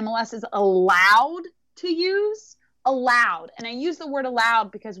of what MLS is allowed to use. Allowed. And I use the word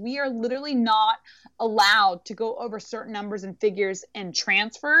allowed because we are literally not allowed to go over certain numbers and figures in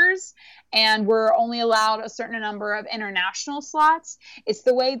transfers, and we're only allowed a certain number of international slots. It's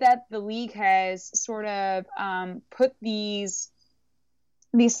the way that the league has sort of put these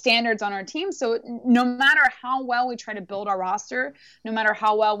standards on our team. So no matter how well we try to build our roster, no matter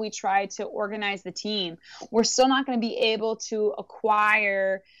how well we try to organize the team, we're still not going to be able to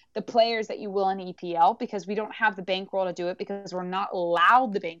acquire the players that you will in EPL because we don't have the bankroll to do it, because we're not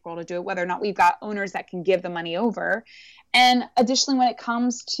allowed the bankroll to do it, whether or not we've got owners that can give the money over. And additionally, when it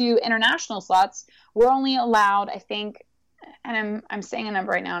comes to international slots, we're only allowed, I think, and I'm saying a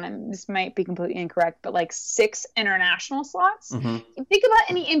number right now, and this might be completely incorrect, but like 6 international slots. Mm-hmm. Think about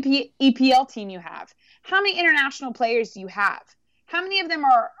any EPL team you have. How many international players do you have? How many of them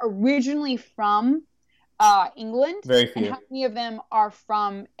are originally from England? Very few. And how many of them are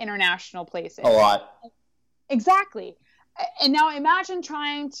from international places? A lot. Exactly. And now imagine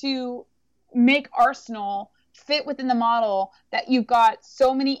trying to make Arsenal fit within the model that you've got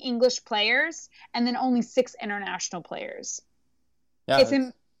so many English players and then only 6 international players. Yeah, it's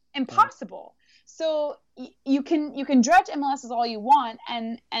impossible. So you can dredge MLS as all you want,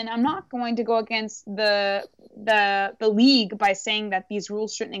 and I'm not going to go against the league by saying that these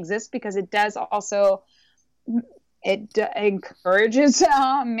rules shouldn't exist, because it does also encourages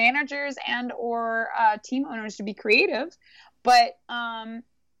managers and or team owners to be creative, but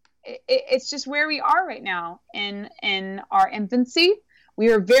it's just where we are right now in our infancy.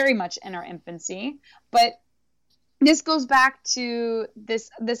 We are very much in our infancy, but this goes back to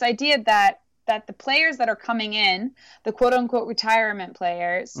this idea that the players that are coming in, the quote unquote retirement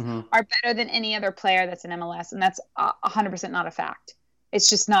players, mm-hmm. are better than any other player that's in MLS, and that's 100% not a fact. It's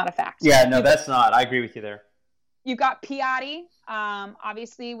just not a fact. Yeah, no, that's not. I agree with you there. You've got Piatti,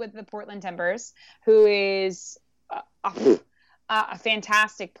 obviously with the Portland Timbers, who is a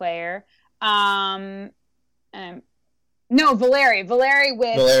fantastic player. Valeri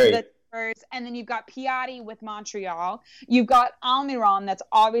with the Timbers, and then you've got Piatti with Montreal. You've got Almiron, that's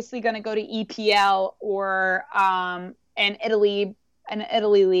obviously going to go to EPL or an Italy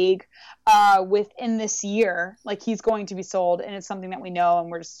league within this year. Like, he's going to be sold, and it's something that we know, and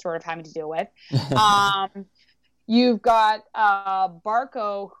we're just sort of having to deal with. You've got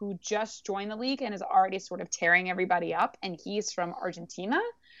Barco, who just joined the league and is already sort of tearing everybody up, and he's from Argentina,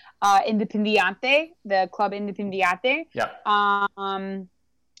 Independiente, the club Independiente. Yeah.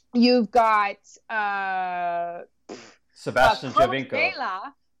 You've got Sebastian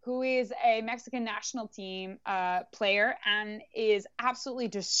Javinko, who is a Mexican national team player and is absolutely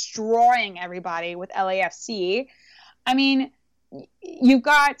destroying everybody with LAFC. I mean, you've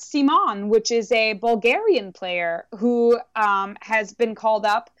got Simon, which is a Bulgarian player who has been called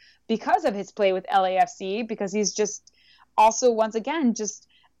up because of his play with LAFC, because he's just also, once again, just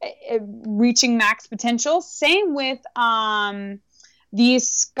reaching max potential. Same with the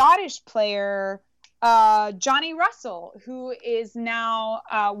Scottish player, Johnny Russell, who is now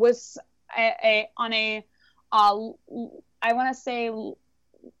was on a I want to say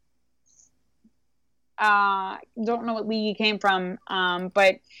don't know what league he came from,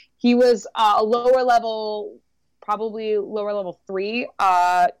 but he was a lower level 3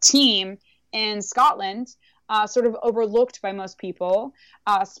 team in Scotland, sort of overlooked by most people.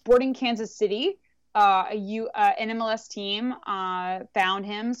 Sporting Kansas City, an MLS team, found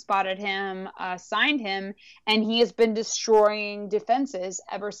him, spotted him, signed him, and he has been destroying defenses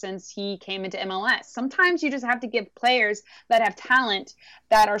ever since he came into MLS. Sometimes you just have to give players that have talent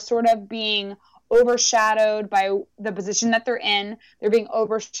that are sort of being overshadowed by the position that they're in. They're being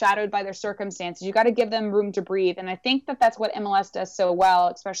overshadowed by their circumstances. You got to give them room to breathe. And I think that that's what MLS does so well,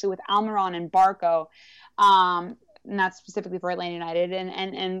 especially with Almiron and Barco. Not specifically for Atlanta United,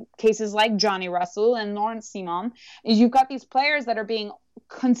 and cases like Johnny Russell and Lawrence Simon, is you've got these players that are being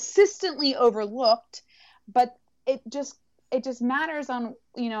consistently overlooked, but it just matters on,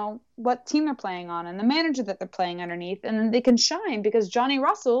 what team they're playing on and the manager that they're playing underneath, and then they can shine because Johnny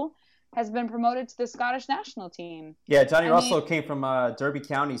Russell has been promoted to the Scottish national team. Yeah, Johnny Russell came from Derby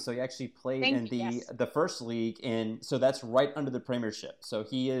County, so he actually played in the first league, and so that's right under the Premiership. So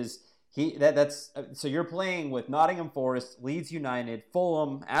so you're playing with Nottingham Forest, Leeds United,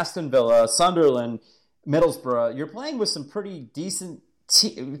 Fulham, Aston Villa, Sunderland, Middlesbrough. You're playing with some pretty decent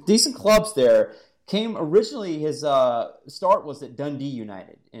clubs there. Originally his start was at Dundee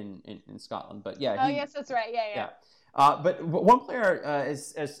United in Scotland, but yeah. Yes, that's right. Yeah. But one player,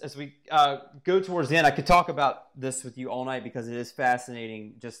 as we go towards the end, I could talk about this with you all night because it is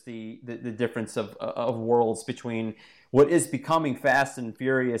fascinating, just the difference of worlds between what is becoming fast and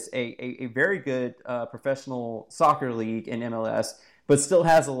furious, a very good professional soccer league in MLS, but still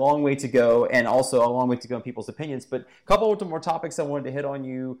has a long way to go, and also a long way to go in people's opinions. But a couple of more topics I wanted to hit on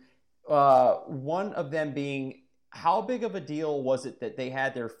you. One of them being, how big of a deal was it that they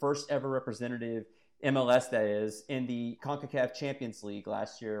had their first ever representative, MLS that is, in the CONCACAF Champions League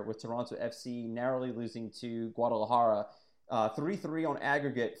last year, with Toronto FC narrowly losing to Guadalajara, 3-3 on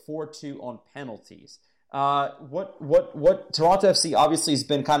aggregate, 4-2 on penalties. What Toronto FC obviously has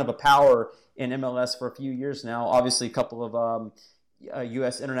been kind of a power in MLS for a few years now. Obviously, a couple of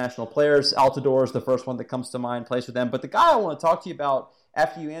U.S. international players. Altidore is the first one that comes to mind, plays for them. But the guy I want to talk to you about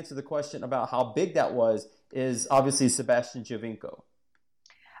after you answer the question about how big that was is obviously Sebastian Giovinco.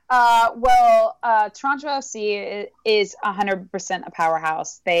 Toronto FC is 100% a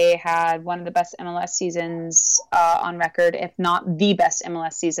powerhouse. They had one of the best MLS seasons on record, if not the best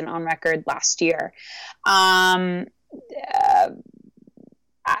MLS season on record last year.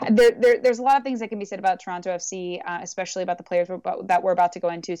 There's a lot of things that can be said about Toronto FC, especially about the players that we're about to go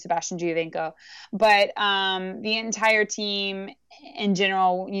into, Sebastian Giovinco. But the entire team in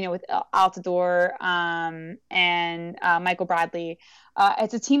general, with Altidore and Michael Bradley,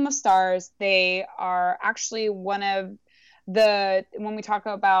 it's a team of stars. They are actually one of when we talk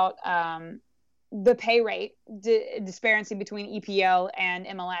about the pay rate disparity between EPL and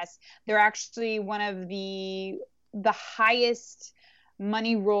MLS, they're actually one of the highest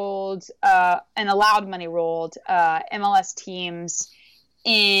money rolled and allowed money rolled MLS teams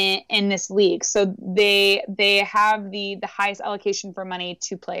in this league. So they have the highest allocation for money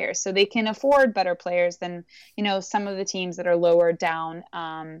to players, so they can afford better players than some of the teams that are lower down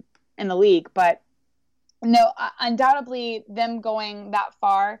in the league. But no, undoubtedly them going that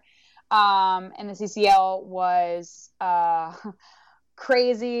far in the CCL was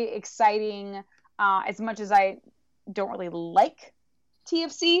crazy exciting, as much as I don't really like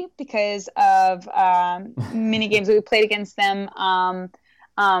TFC because of many games that we played against them.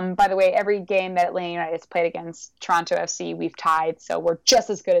 By the way, every game that Atlanta United has played against Toronto FC, we've tied, so we're just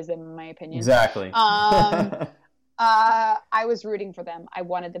as good as them, in my opinion. Exactly. I was rooting for them. I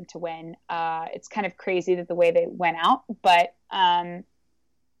wanted them to win. It's kind of crazy that the way they went out, but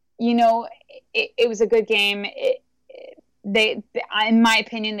it was a good game. In my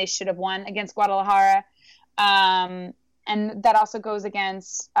opinion, they should have won against Guadalajara. And that also goes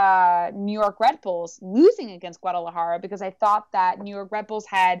against New York Red Bulls losing against Guadalajara, because I thought that New York Red Bulls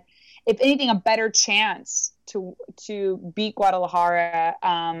had, if anything, a better chance to beat Guadalajara.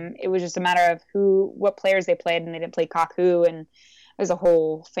 It was just a matter of what players they played, and they didn't play Kaku, and there's a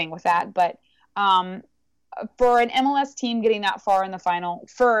whole thing with that. But for an MLS team getting that far in the final,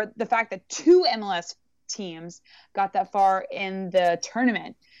 for the fact that two MLS teams got that far in the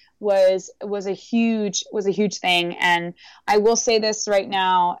tournament, was a huge thing. And I will say this right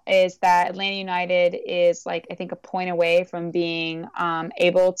now, is that Atlanta United is I think a point away from being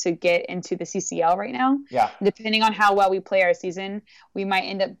able to get into the CCL right now. Yeah. Depending on how well we play our season, we might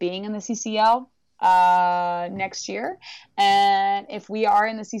end up being in the CCL next year. And if we are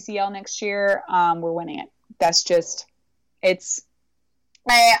in the CCL next year, we're winning it. That's just,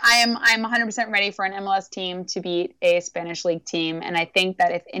 I'm 100% ready for an MLS team to beat a Spanish league team. And I think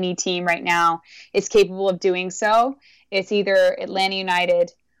that if any team right now is capable of doing so, it's either Atlanta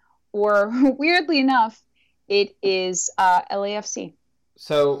United or weirdly enough, it is LAFC.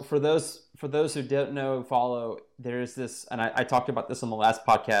 So for those who don't know, follow, there's this, and I talked about this on the last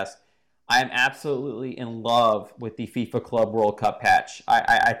podcast. I am absolutely in love with the FIFA Club World Cup patch.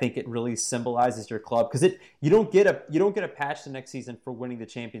 I think it really symbolizes your club, because you don't get a patch the next season for winning the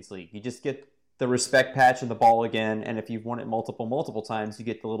Champions League. You just get the respect patch and the ball again, and if you've won it multiple times, you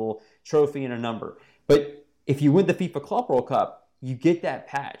get the little trophy and a number. But if you win the FIFA Club World Cup, you get that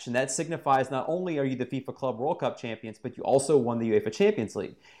patch, and that signifies not only are you the FIFA Club World Cup champions, but you also won the UEFA Champions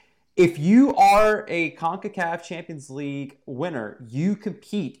League. If you are a CONCACAF Champions League winner, you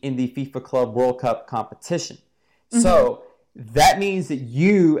compete in the FIFA Club World Cup competition. Mm-hmm. So that means that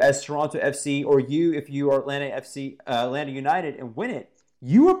you, as Toronto FC, or you, if you are Atlanta United, and win it,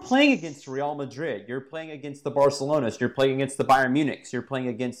 you are playing against Real Madrid. You're playing against the Barcelonas. You're playing against the Bayern Munichs. You're playing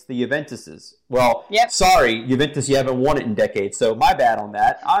against the Juventuses. Well, Sorry, Juventus, you haven't won it in decades, so my bad on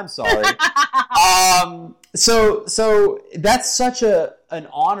that. I'm sorry. So that's such an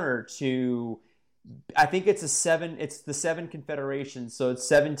honor to. I think it's the 7 confederations, so it's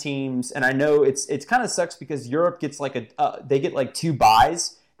 7 teams, and I know it's kind of sucks because Europe gets they get like 2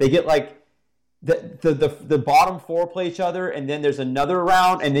 buys. They get like. The bottom 4 play each other, and then there's another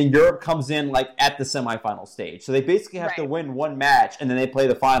round, and then Europe comes in like at the semifinal stage. So they basically have to win 1 match, and then they play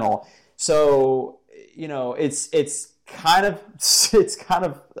the final. So it's kind of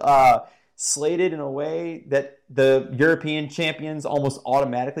slated in a way that the European champions almost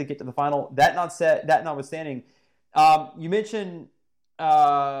automatically get to the final. That notwithstanding, you mentioned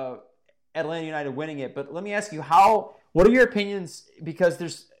Atlanta United winning it, but let me ask you, what are your opinions? Because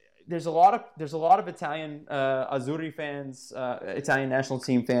there's a lot of Italian Azzurri fans, Italian national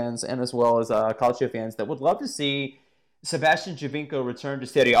team fans, and as well as Calcio fans that would love to see Sebastian Giovinco return to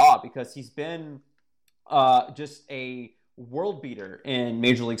Serie A, because he's been just a world beater in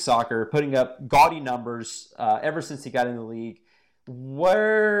Major League Soccer, putting up gaudy numbers ever since he got in the league.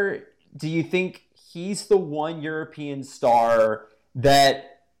 Where do you think he's the one European star that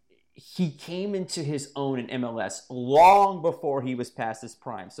he came into his own in MLS long before he was past his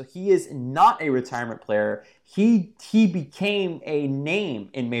prime? So he is not a retirement player. He became a name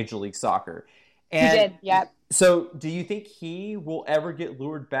in Major League Soccer. And he did, yeah. So do you think he will ever get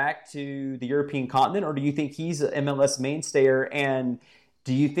lured back to the European continent, or do you think he's an MLS mainstayer? And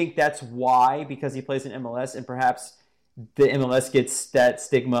do you think that's why, because he plays in MLS and perhaps the MLS gets that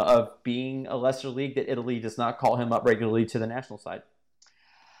stigma of being a lesser league, that Italy does not call him up regularly to the national side?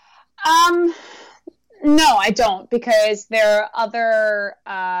 No, I don't, because there are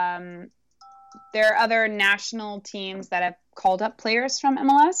other national teams that have called up players from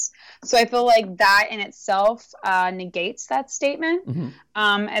MLS. So I feel like that in itself negates that statement. Mm-hmm.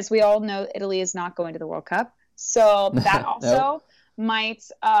 As we all know, Italy is not going to the World Cup. So that also might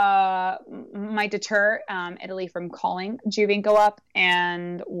deter Italy from calling Giovinco up,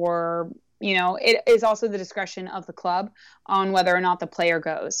 it is also the discretion of the club on whether or not the player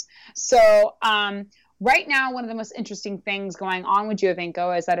goes. So right now, one of the most interesting things going on with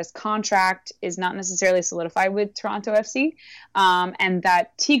Giovinco is that his contract is not necessarily solidified with Toronto FC, and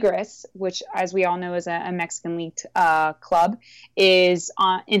that Tigres, which, as we all know, is a Mexican league club, is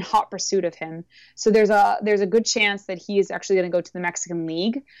in hot pursuit of him. So there's a good chance that he is actually going to go to the Mexican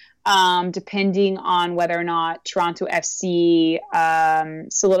league, depending on whether or not Toronto FC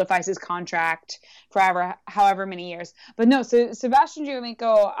solidifies his contract for however many years. But no, so Sebastian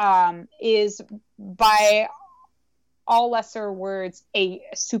Giovinco is, by all lesser words, a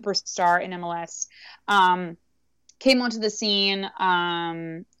superstar in MLS. Came onto the scene,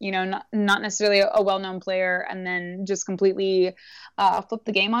 not necessarily a well-known player, and then just completely flipped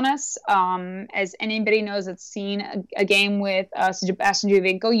the game on us. As anybody knows that's seen a game with Sebastian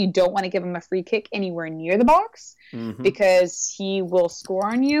Giovinco, you don't want to give him a free kick anywhere near the box, mm-hmm. because he will score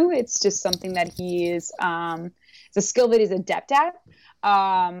on you. It's just something that he is it's a skill that he's adept at.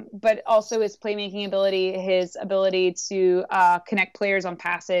 But also his playmaking ability, his ability to connect players on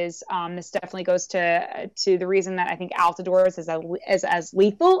passes. This definitely goes to the reason that I think Altidore is as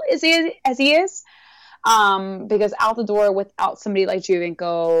lethal as he is. Because Altidore, without somebody like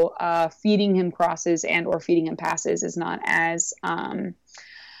Giovinco feeding him crosses and or feeding him passes, is not as and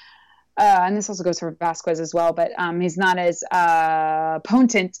this also goes for Vasquez as well, but he's not as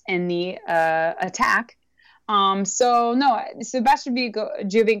potent in the attack. So no, Sebastian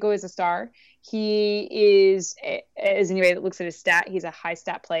Giovinco is a star. He is, as anybody that looks at his stat, he's a high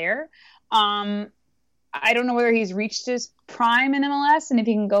stat player. I don't know whether he's reached his prime in MLS and if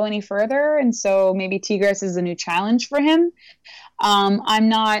he can go any further. And so maybe Tigres is a new challenge for him. I'm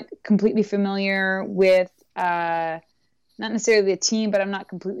not completely familiar with the not necessarily the team, but I'm not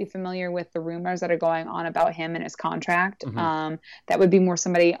completely familiar with the rumors that are going on about him and his contract. Mm-hmm. That would be more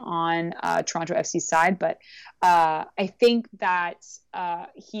somebody on Toronto FC's side. But I think that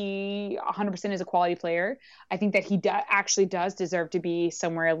he 100% is a quality player. I think that he actually does deserve to be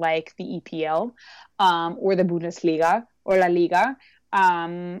somewhere like the EPL or the Bundesliga or La Liga.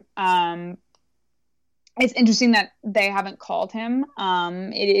 It's interesting that they haven't called him.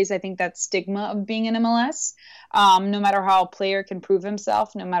 It is, I think, that stigma of being in MLS. No matter how a player can prove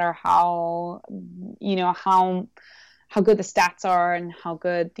himself, no matter how good the stats are and how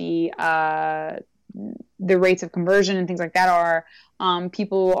good the rates of conversion and things like that are,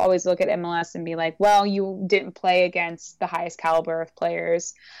 people always look at MLS and be like, well, you didn't play against the highest caliber of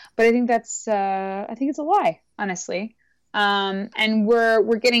players. But I think it's a lie, honestly. And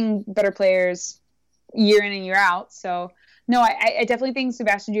we're getting better players year in and year out. So no, I definitely think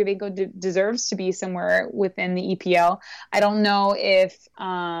Sebastian Giovinco deserves to be somewhere within the EPL. I don't know if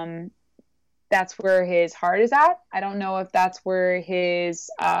that's where his heart is at. I don't know if that's where his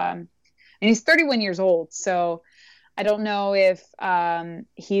and he's 31 years old, so I don't know if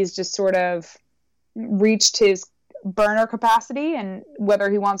he's just sort of reached his burner capacity and whether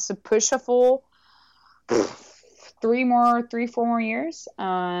he wants to push a full 4 more years.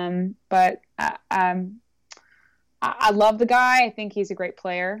 But I love the guy. I think he's a great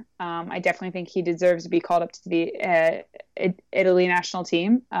player. I definitely think he deserves to be called up to the Italy national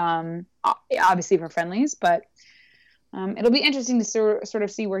team, obviously for friendlies, but it'll be interesting to sort of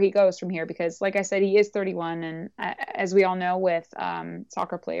see where he goes from here because, like I said, he is 31, and as we all know with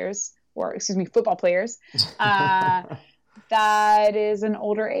football players, that is an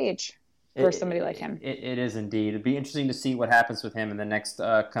older age for somebody like him. It is indeed. It'd be interesting to see what happens with him in the next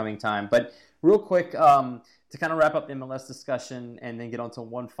coming time. But real quick, to kind of wrap up the MLS discussion and then get on to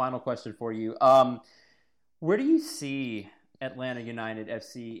one final question for you. Where do you see Atlanta United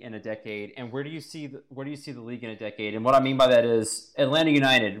FC in a decade, and where do you see the league in a decade? And what I mean by that is Atlanta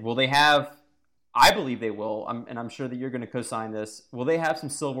United, will they have, I believe they will, and I'm sure that you're going to co-sign this, will they have some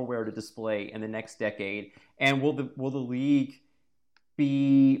silverware to display in the next decade? And will the league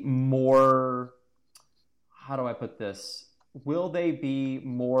be more, how do I put this? Will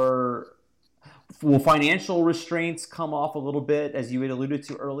financial restraints come off a little bit, as you had alluded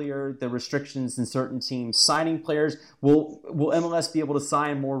to earlier, the restrictions in certain teams signing players? Will MLS be able to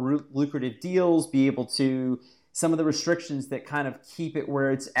sign more lucrative deals, be able to, some of the restrictions that kind of keep it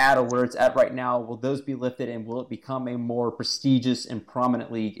where it's at or where it's at right now, will those be lifted, and will it become a more prestigious and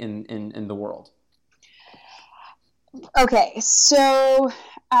prominent league in the world? Okay, so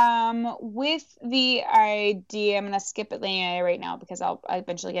with the idea, I'm going to skip Atlanta right now because I'll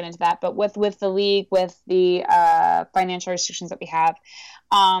eventually get into that. But with the league, with the financial restrictions that we have,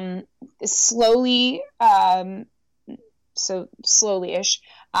 slowly-ish,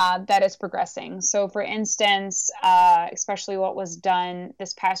 that is progressing. So, for instance, especially what was done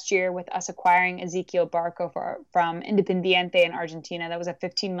this past year with us acquiring Ezequiel Barco from Independiente in Argentina, that was a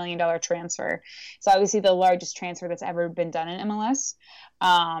 $15 million transfer. It's obviously the largest transfer that's ever been done in MLS.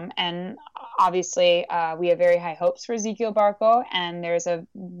 And obviously, we have very high hopes for Ezequiel Barco, and there's a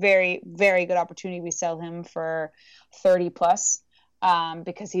very, very good opportunity we sell him for 30 plus.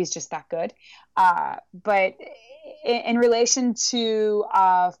 Because he's just that good. But in relation to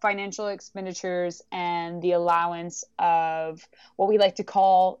financial expenditures and the allowance of what we like to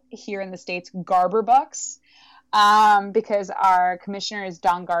call here in the States Garber bucks, because our commissioner is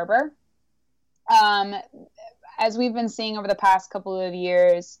Don Garber. As we've been seeing over the past couple of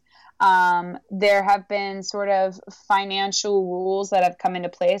years, there have been sort of financial rules that have come into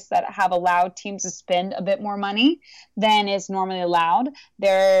place that have allowed teams to spend a bit more money than is normally allowed.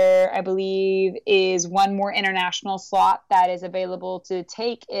 There, I believe, is one more international slot that is available to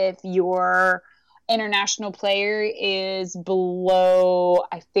take if your international player is below,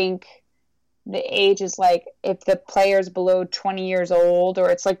 I think the age is like, if the player is below 20 years old,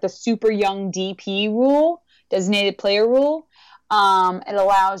 or it's like the super young DP rule, designated player rule. It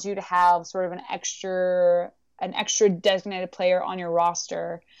allows you to have sort of an extra designated player on your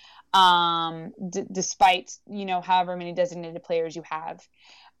roster, despite, however many designated players you have.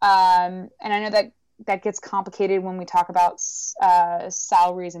 And I know that gets complicated when we talk about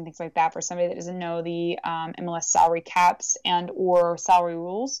salaries and things like that. For somebody that doesn't know the MLS salary caps and or salary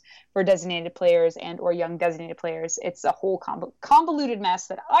rules for designated players and or young designated players, it's a whole convoluted mess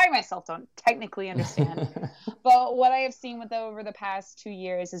that I myself don't technically understand. But what I have seen over the past 2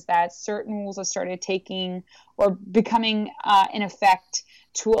 years is that certain rules have started taking or becoming in effect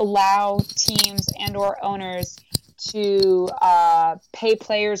to allow teams and or owners to pay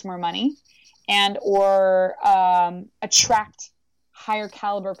players more money. and or attract higher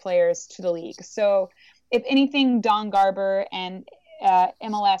caliber players to the league. So if anything, Don Garber and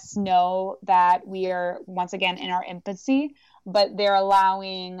MLS know that we are once again in our infancy, but they're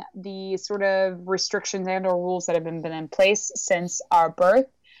allowing the sort of restrictions and or rules that have been in place since our birth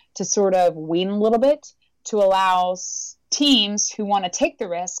to sort of wane a little bit, to allow teams who want to take the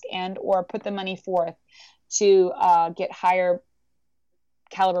risk and or put the money forth to get higher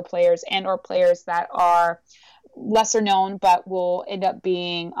caliber players and or players that are lesser known but will end up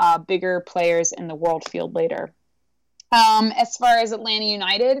being bigger players in the world field later. As far as Atlanta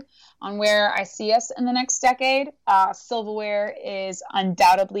United, on where I see us in the next decade, silverware is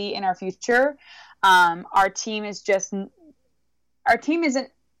undoubtedly in our future. Our team is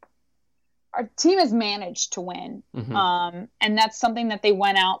managed to win. Mm-hmm. And that's something that they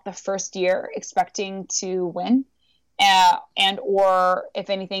went out the first year expecting to win, and or if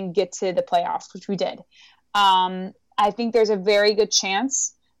anything, get to the playoffs, which we did. I think there's a very good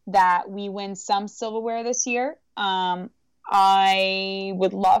chance that we win some silverware this year. I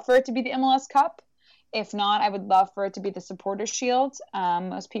would love for it to be the MLS Cup. If not, I would love for it to be the Supporters Shield.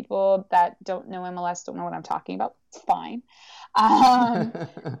 Most people that don't know MLS don't know what I'm talking about. It's fine.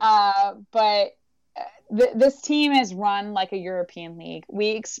 But this team is run like a European league. We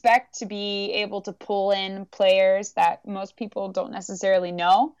expect to be able to pull in players that most people don't necessarily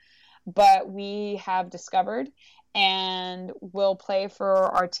know, but we have discovered and will play for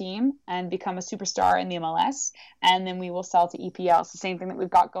our team and become a superstar in the MLS, and then we will sell to EPL. It's the same thing that we've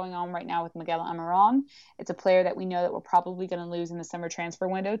got going on right now with Miguel Almiron. It's a player that we know that we're probably going to lose in the summer transfer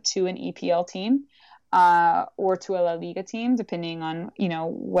window to an EPL team or to a La Liga team, depending on,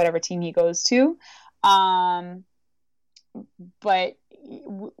 whatever team he goes to. But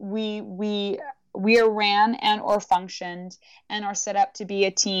we are ran and or functioned and are set up to be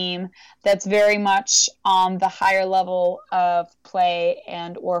a team that's very much on the higher level of play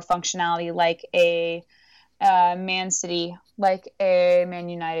and or functionality, like a Man City, like a Man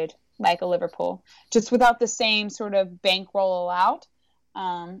United, like a Liverpool, just without the same sort of bankroll allowed.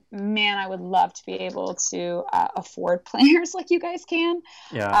 Man, I would love to be able to afford players like you guys can.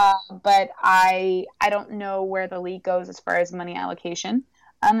 Yeah. But I don't know where the league goes as far as money allocation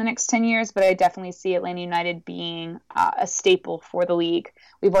in the next 10 years, but I definitely see Atlanta United being a staple for the league.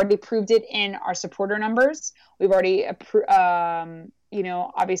 We've already proved it in our supporter numbers. We've already,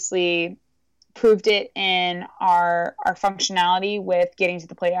 obviously proved it in our functionality with getting to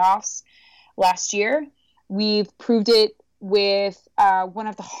the playoffs last year. We've proved it with one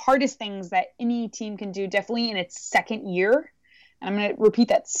of the hardest things that any team can do, definitely in its second year. And I'm going to repeat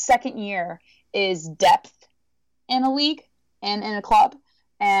that, second year is depth in a league and in a club.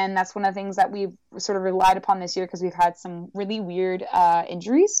 And that's one of the things that we've sort of relied upon this year because we've had some really weird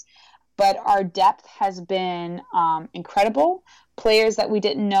injuries. But our depth has been incredible. Players that we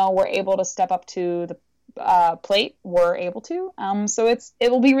didn't know were able to step up to the plate were able to. So it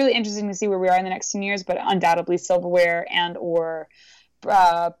will be really interesting to see where we are in the next 10 years, but undoubtedly silverware and or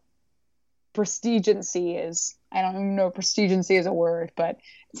prestigency is, I don't even know if prestigency is a word, but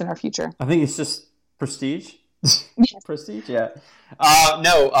it's in our future. I think it's just prestige. Yes. Prestige, yeah.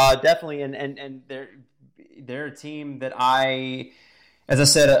 Definitely, and they're a team that as I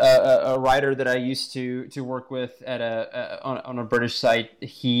said, a writer that I used to work with at on a British site,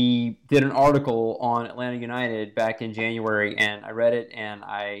 he did an article on Atlanta United back in January, and I read it, and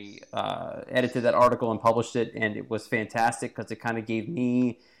I edited that article and published it, and it was fantastic because it kind of gave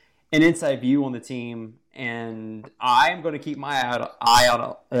me an inside view on the team, and I'm going to keep my eye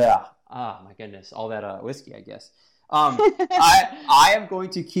on. Yeah. Oh my goodness, all that whiskey, I guess. I am going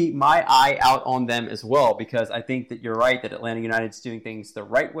to keep my eye out on them as well, because I think that you're right that Atlanta United's doing things the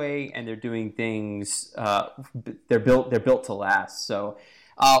right way, and they're doing things they're built to last. So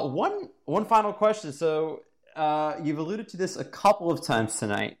one final question. So you've alluded to this a couple of times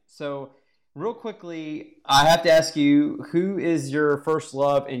tonight. So real quickly, I have to ask you, who is your first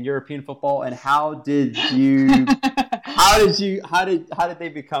love in European football, and how did they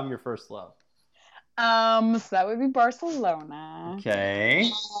become your first love? So that would be Barcelona. Okay.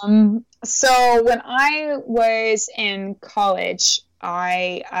 So when I was in college,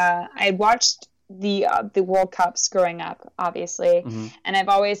 I watched the World Cups growing up, obviously, mm-hmm. and I've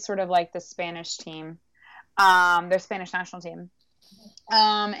always sort of liked the Spanish team, their Spanish national team.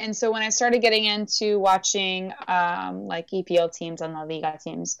 And so when I started getting into watching like EPL teams and La Liga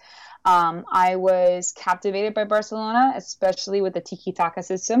teams, I was captivated by Barcelona, especially with the tiki-taka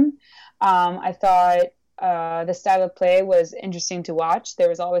system. I thought the style of play was interesting to watch. There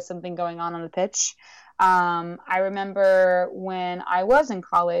was always something going on the pitch. I remember when I was in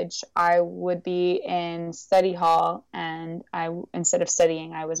college, I would be in study hall, and instead of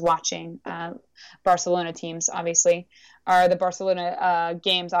studying, I was watching Barcelona teams, obviously, or the Barcelona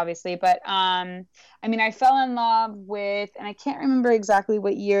games, obviously. But I fell in love with, and I can't remember exactly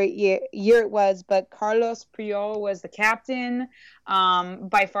what year it was, but Carlos Puyol was the captain.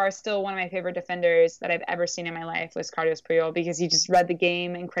 By far, still one of my favorite defenders that I've ever seen in my life was Carlos Puyol, because he just read the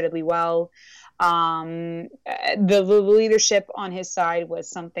game incredibly well. The leadership on his side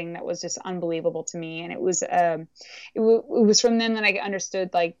was something that was just unbelievable to me, and it was from then that I understood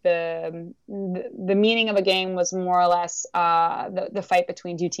like the meaning of a game was more or less the fight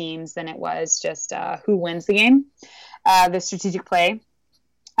between two teams than it was just who wins the game, the strategic play.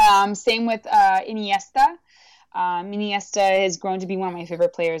 Same with Iniesta. Iniesta has grown to be one of my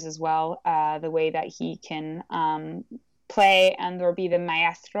favorite players as well. The way that he can play and or be the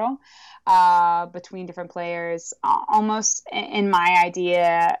maestro between different players. Almost in my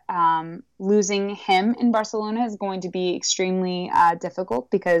idea, losing him in Barcelona is going to be extremely difficult,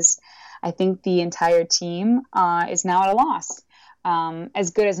 because I think the entire team is now at a loss.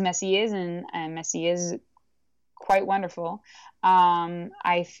 As good as Messi is, and Messi is quite wonderful,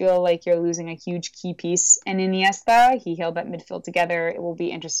 I feel like you're losing a huge key piece in Iniesta. He held that midfield together. It will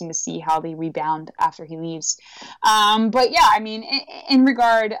be interesting to see how they rebound after he leaves. But yeah, in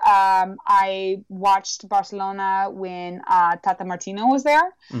regard, I watched Barcelona when Tata Martino was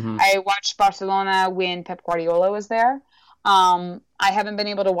there. Mm-hmm. I watched Barcelona when Pep Guardiola was there. I haven't been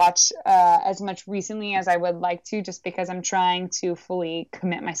able to watch as much recently as I would like to, just because I'm trying to fully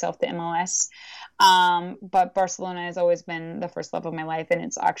commit myself to MLS. But Barcelona has always been the first love of my life, and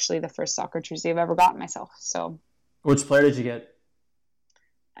it's actually the first soccer jersey I've ever gotten myself. So, which player did you get?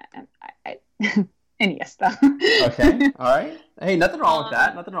 Iniesta. Okay, all right. Hey, nothing wrong with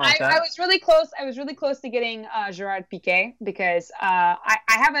that. Nothing wrong with that. I was really close. I was really close to getting Gerard Piqué, because I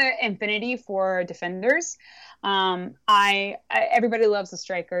have an affinity for defenders. Everybody loves the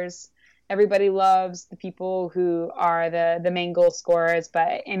strikers. Everybody loves the people who are the main goal scorers.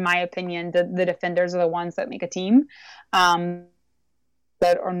 But in my opinion, the defenders are the ones that make a team.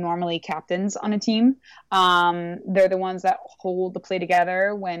 That are normally captains on a team. They're the ones that hold the play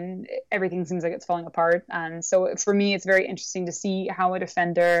together when everything seems like it's falling apart. And so for me, it's very interesting to see how a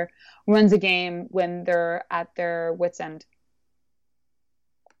defender runs a game when they're at their wits' end.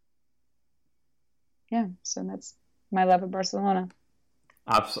 Yeah, so that's my love of Barcelona.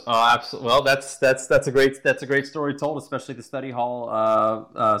 Absolutely. Well, that's a great story told, especially the study hall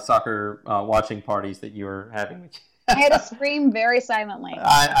soccer watching parties that you were having. I had to scream very silently.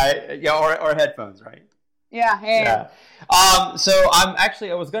 Or headphones, right? Yeah. So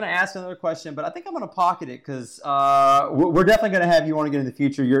I was going to ask another question, but I think I'm going to pocket it, because we're definitely going to have you on again in the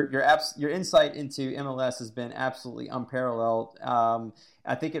future. Your insight into MLS has been absolutely unparalleled.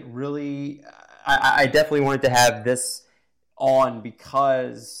 I think it really. I definitely wanted to have this on,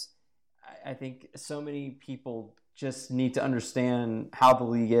 because I think so many people just need to understand how the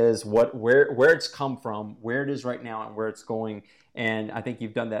league is, where it's come from, where it is right now, and where it's going. And I think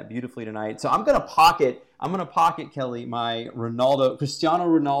you've done that beautifully tonight. So I'm gonna pocket, Kelly, my Cristiano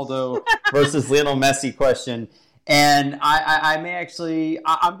Ronaldo versus Lionel Messi question. And I'm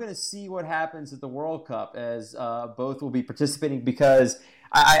going to see what happens at the World Cup, as both will be participating, because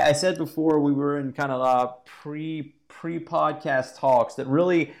I said before we were in kind of pre-podcast talks that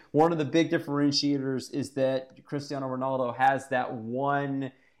really one of the big differentiators is that Cristiano Ronaldo has that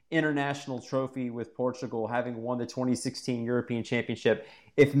one international trophy with Portugal, having won the 2016 European Championship.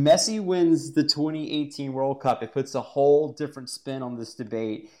 If Messi wins the 2018 World Cup, it puts a whole different spin on this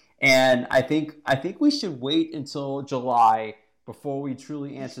debate. And I think we should wait until July before we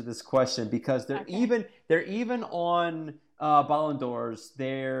truly answer this question, because they're even on Ballon d'Ors.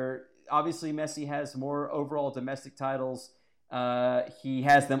 Obviously Messi has more overall domestic titles. He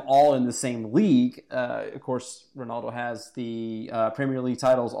has them all in the same league. Of course, Ronaldo has the Premier League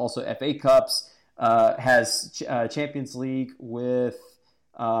titles, also FA Cups, has Champions League with.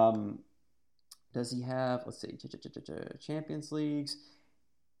 Does he have? Let's see, Champions Leagues.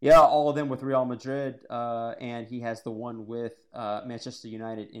 Yeah, all of them with Real Madrid, and he has the one with Manchester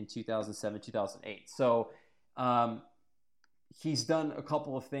United in 2007, 2008. So he's done a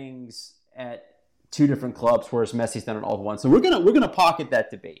couple of things at two different clubs, whereas Messi's done it all at once. So we're gonna pocket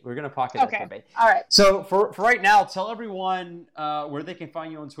that debate. That debate. All right. So for right now, tell everyone where they can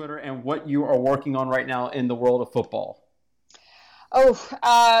find you on Twitter and what you are working on right now in the world of football.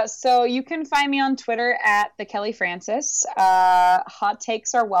 So you can find me on Twitter at the Kelly Francis. Hot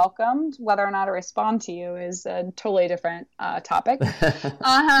takes are welcomed. Whether or not I respond to you is a totally different topic.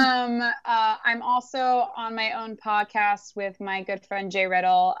 I'm also on my own podcast with my good friend Jay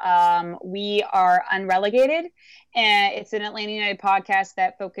Riddle. We are Unrelegated, and it's an Atlanta United podcast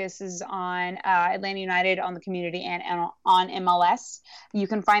that focuses on Atlanta United, on the community, and on MLS. You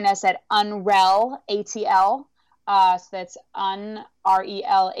can find us at Unrel ATL. So that's UNRELATL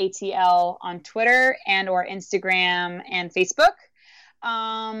on Twitter and or Instagram and Facebook.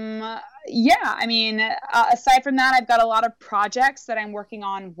 Aside from that, I've got a lot of projects that I'm working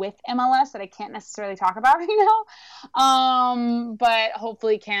on with MLS that I can't necessarily talk about right now, but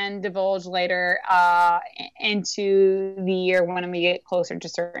hopefully can divulge later into the year when we get closer to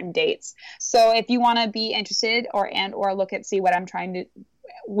certain dates. So if you want to be interested or see what I'm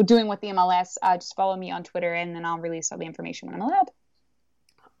doing with the MLS, just follow me on Twitter, and then I'll release all the information when I'm allowed.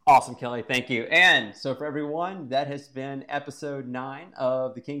 Awesome, Kelly. Thank you. And so for everyone, that has been episode 9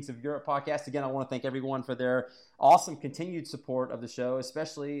 of the Kings of Europe podcast. Again, I want to thank everyone for their awesome continued support of the show,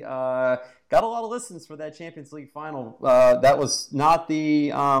 especially got a lot of listens for that Champions League final. That was not the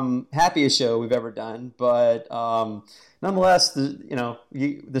happiest show we've ever done, but nonetheless,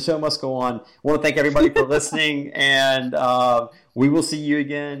 the show must go on. I want to thank everybody for listening, and we will see you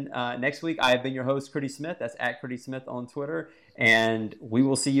again next week. I have been your host, Critty Smith. That's at Critty Smith on Twitter. And we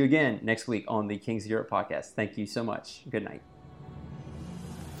will see you again next week on the Kings of Europe podcast. Thank you so much. Good night.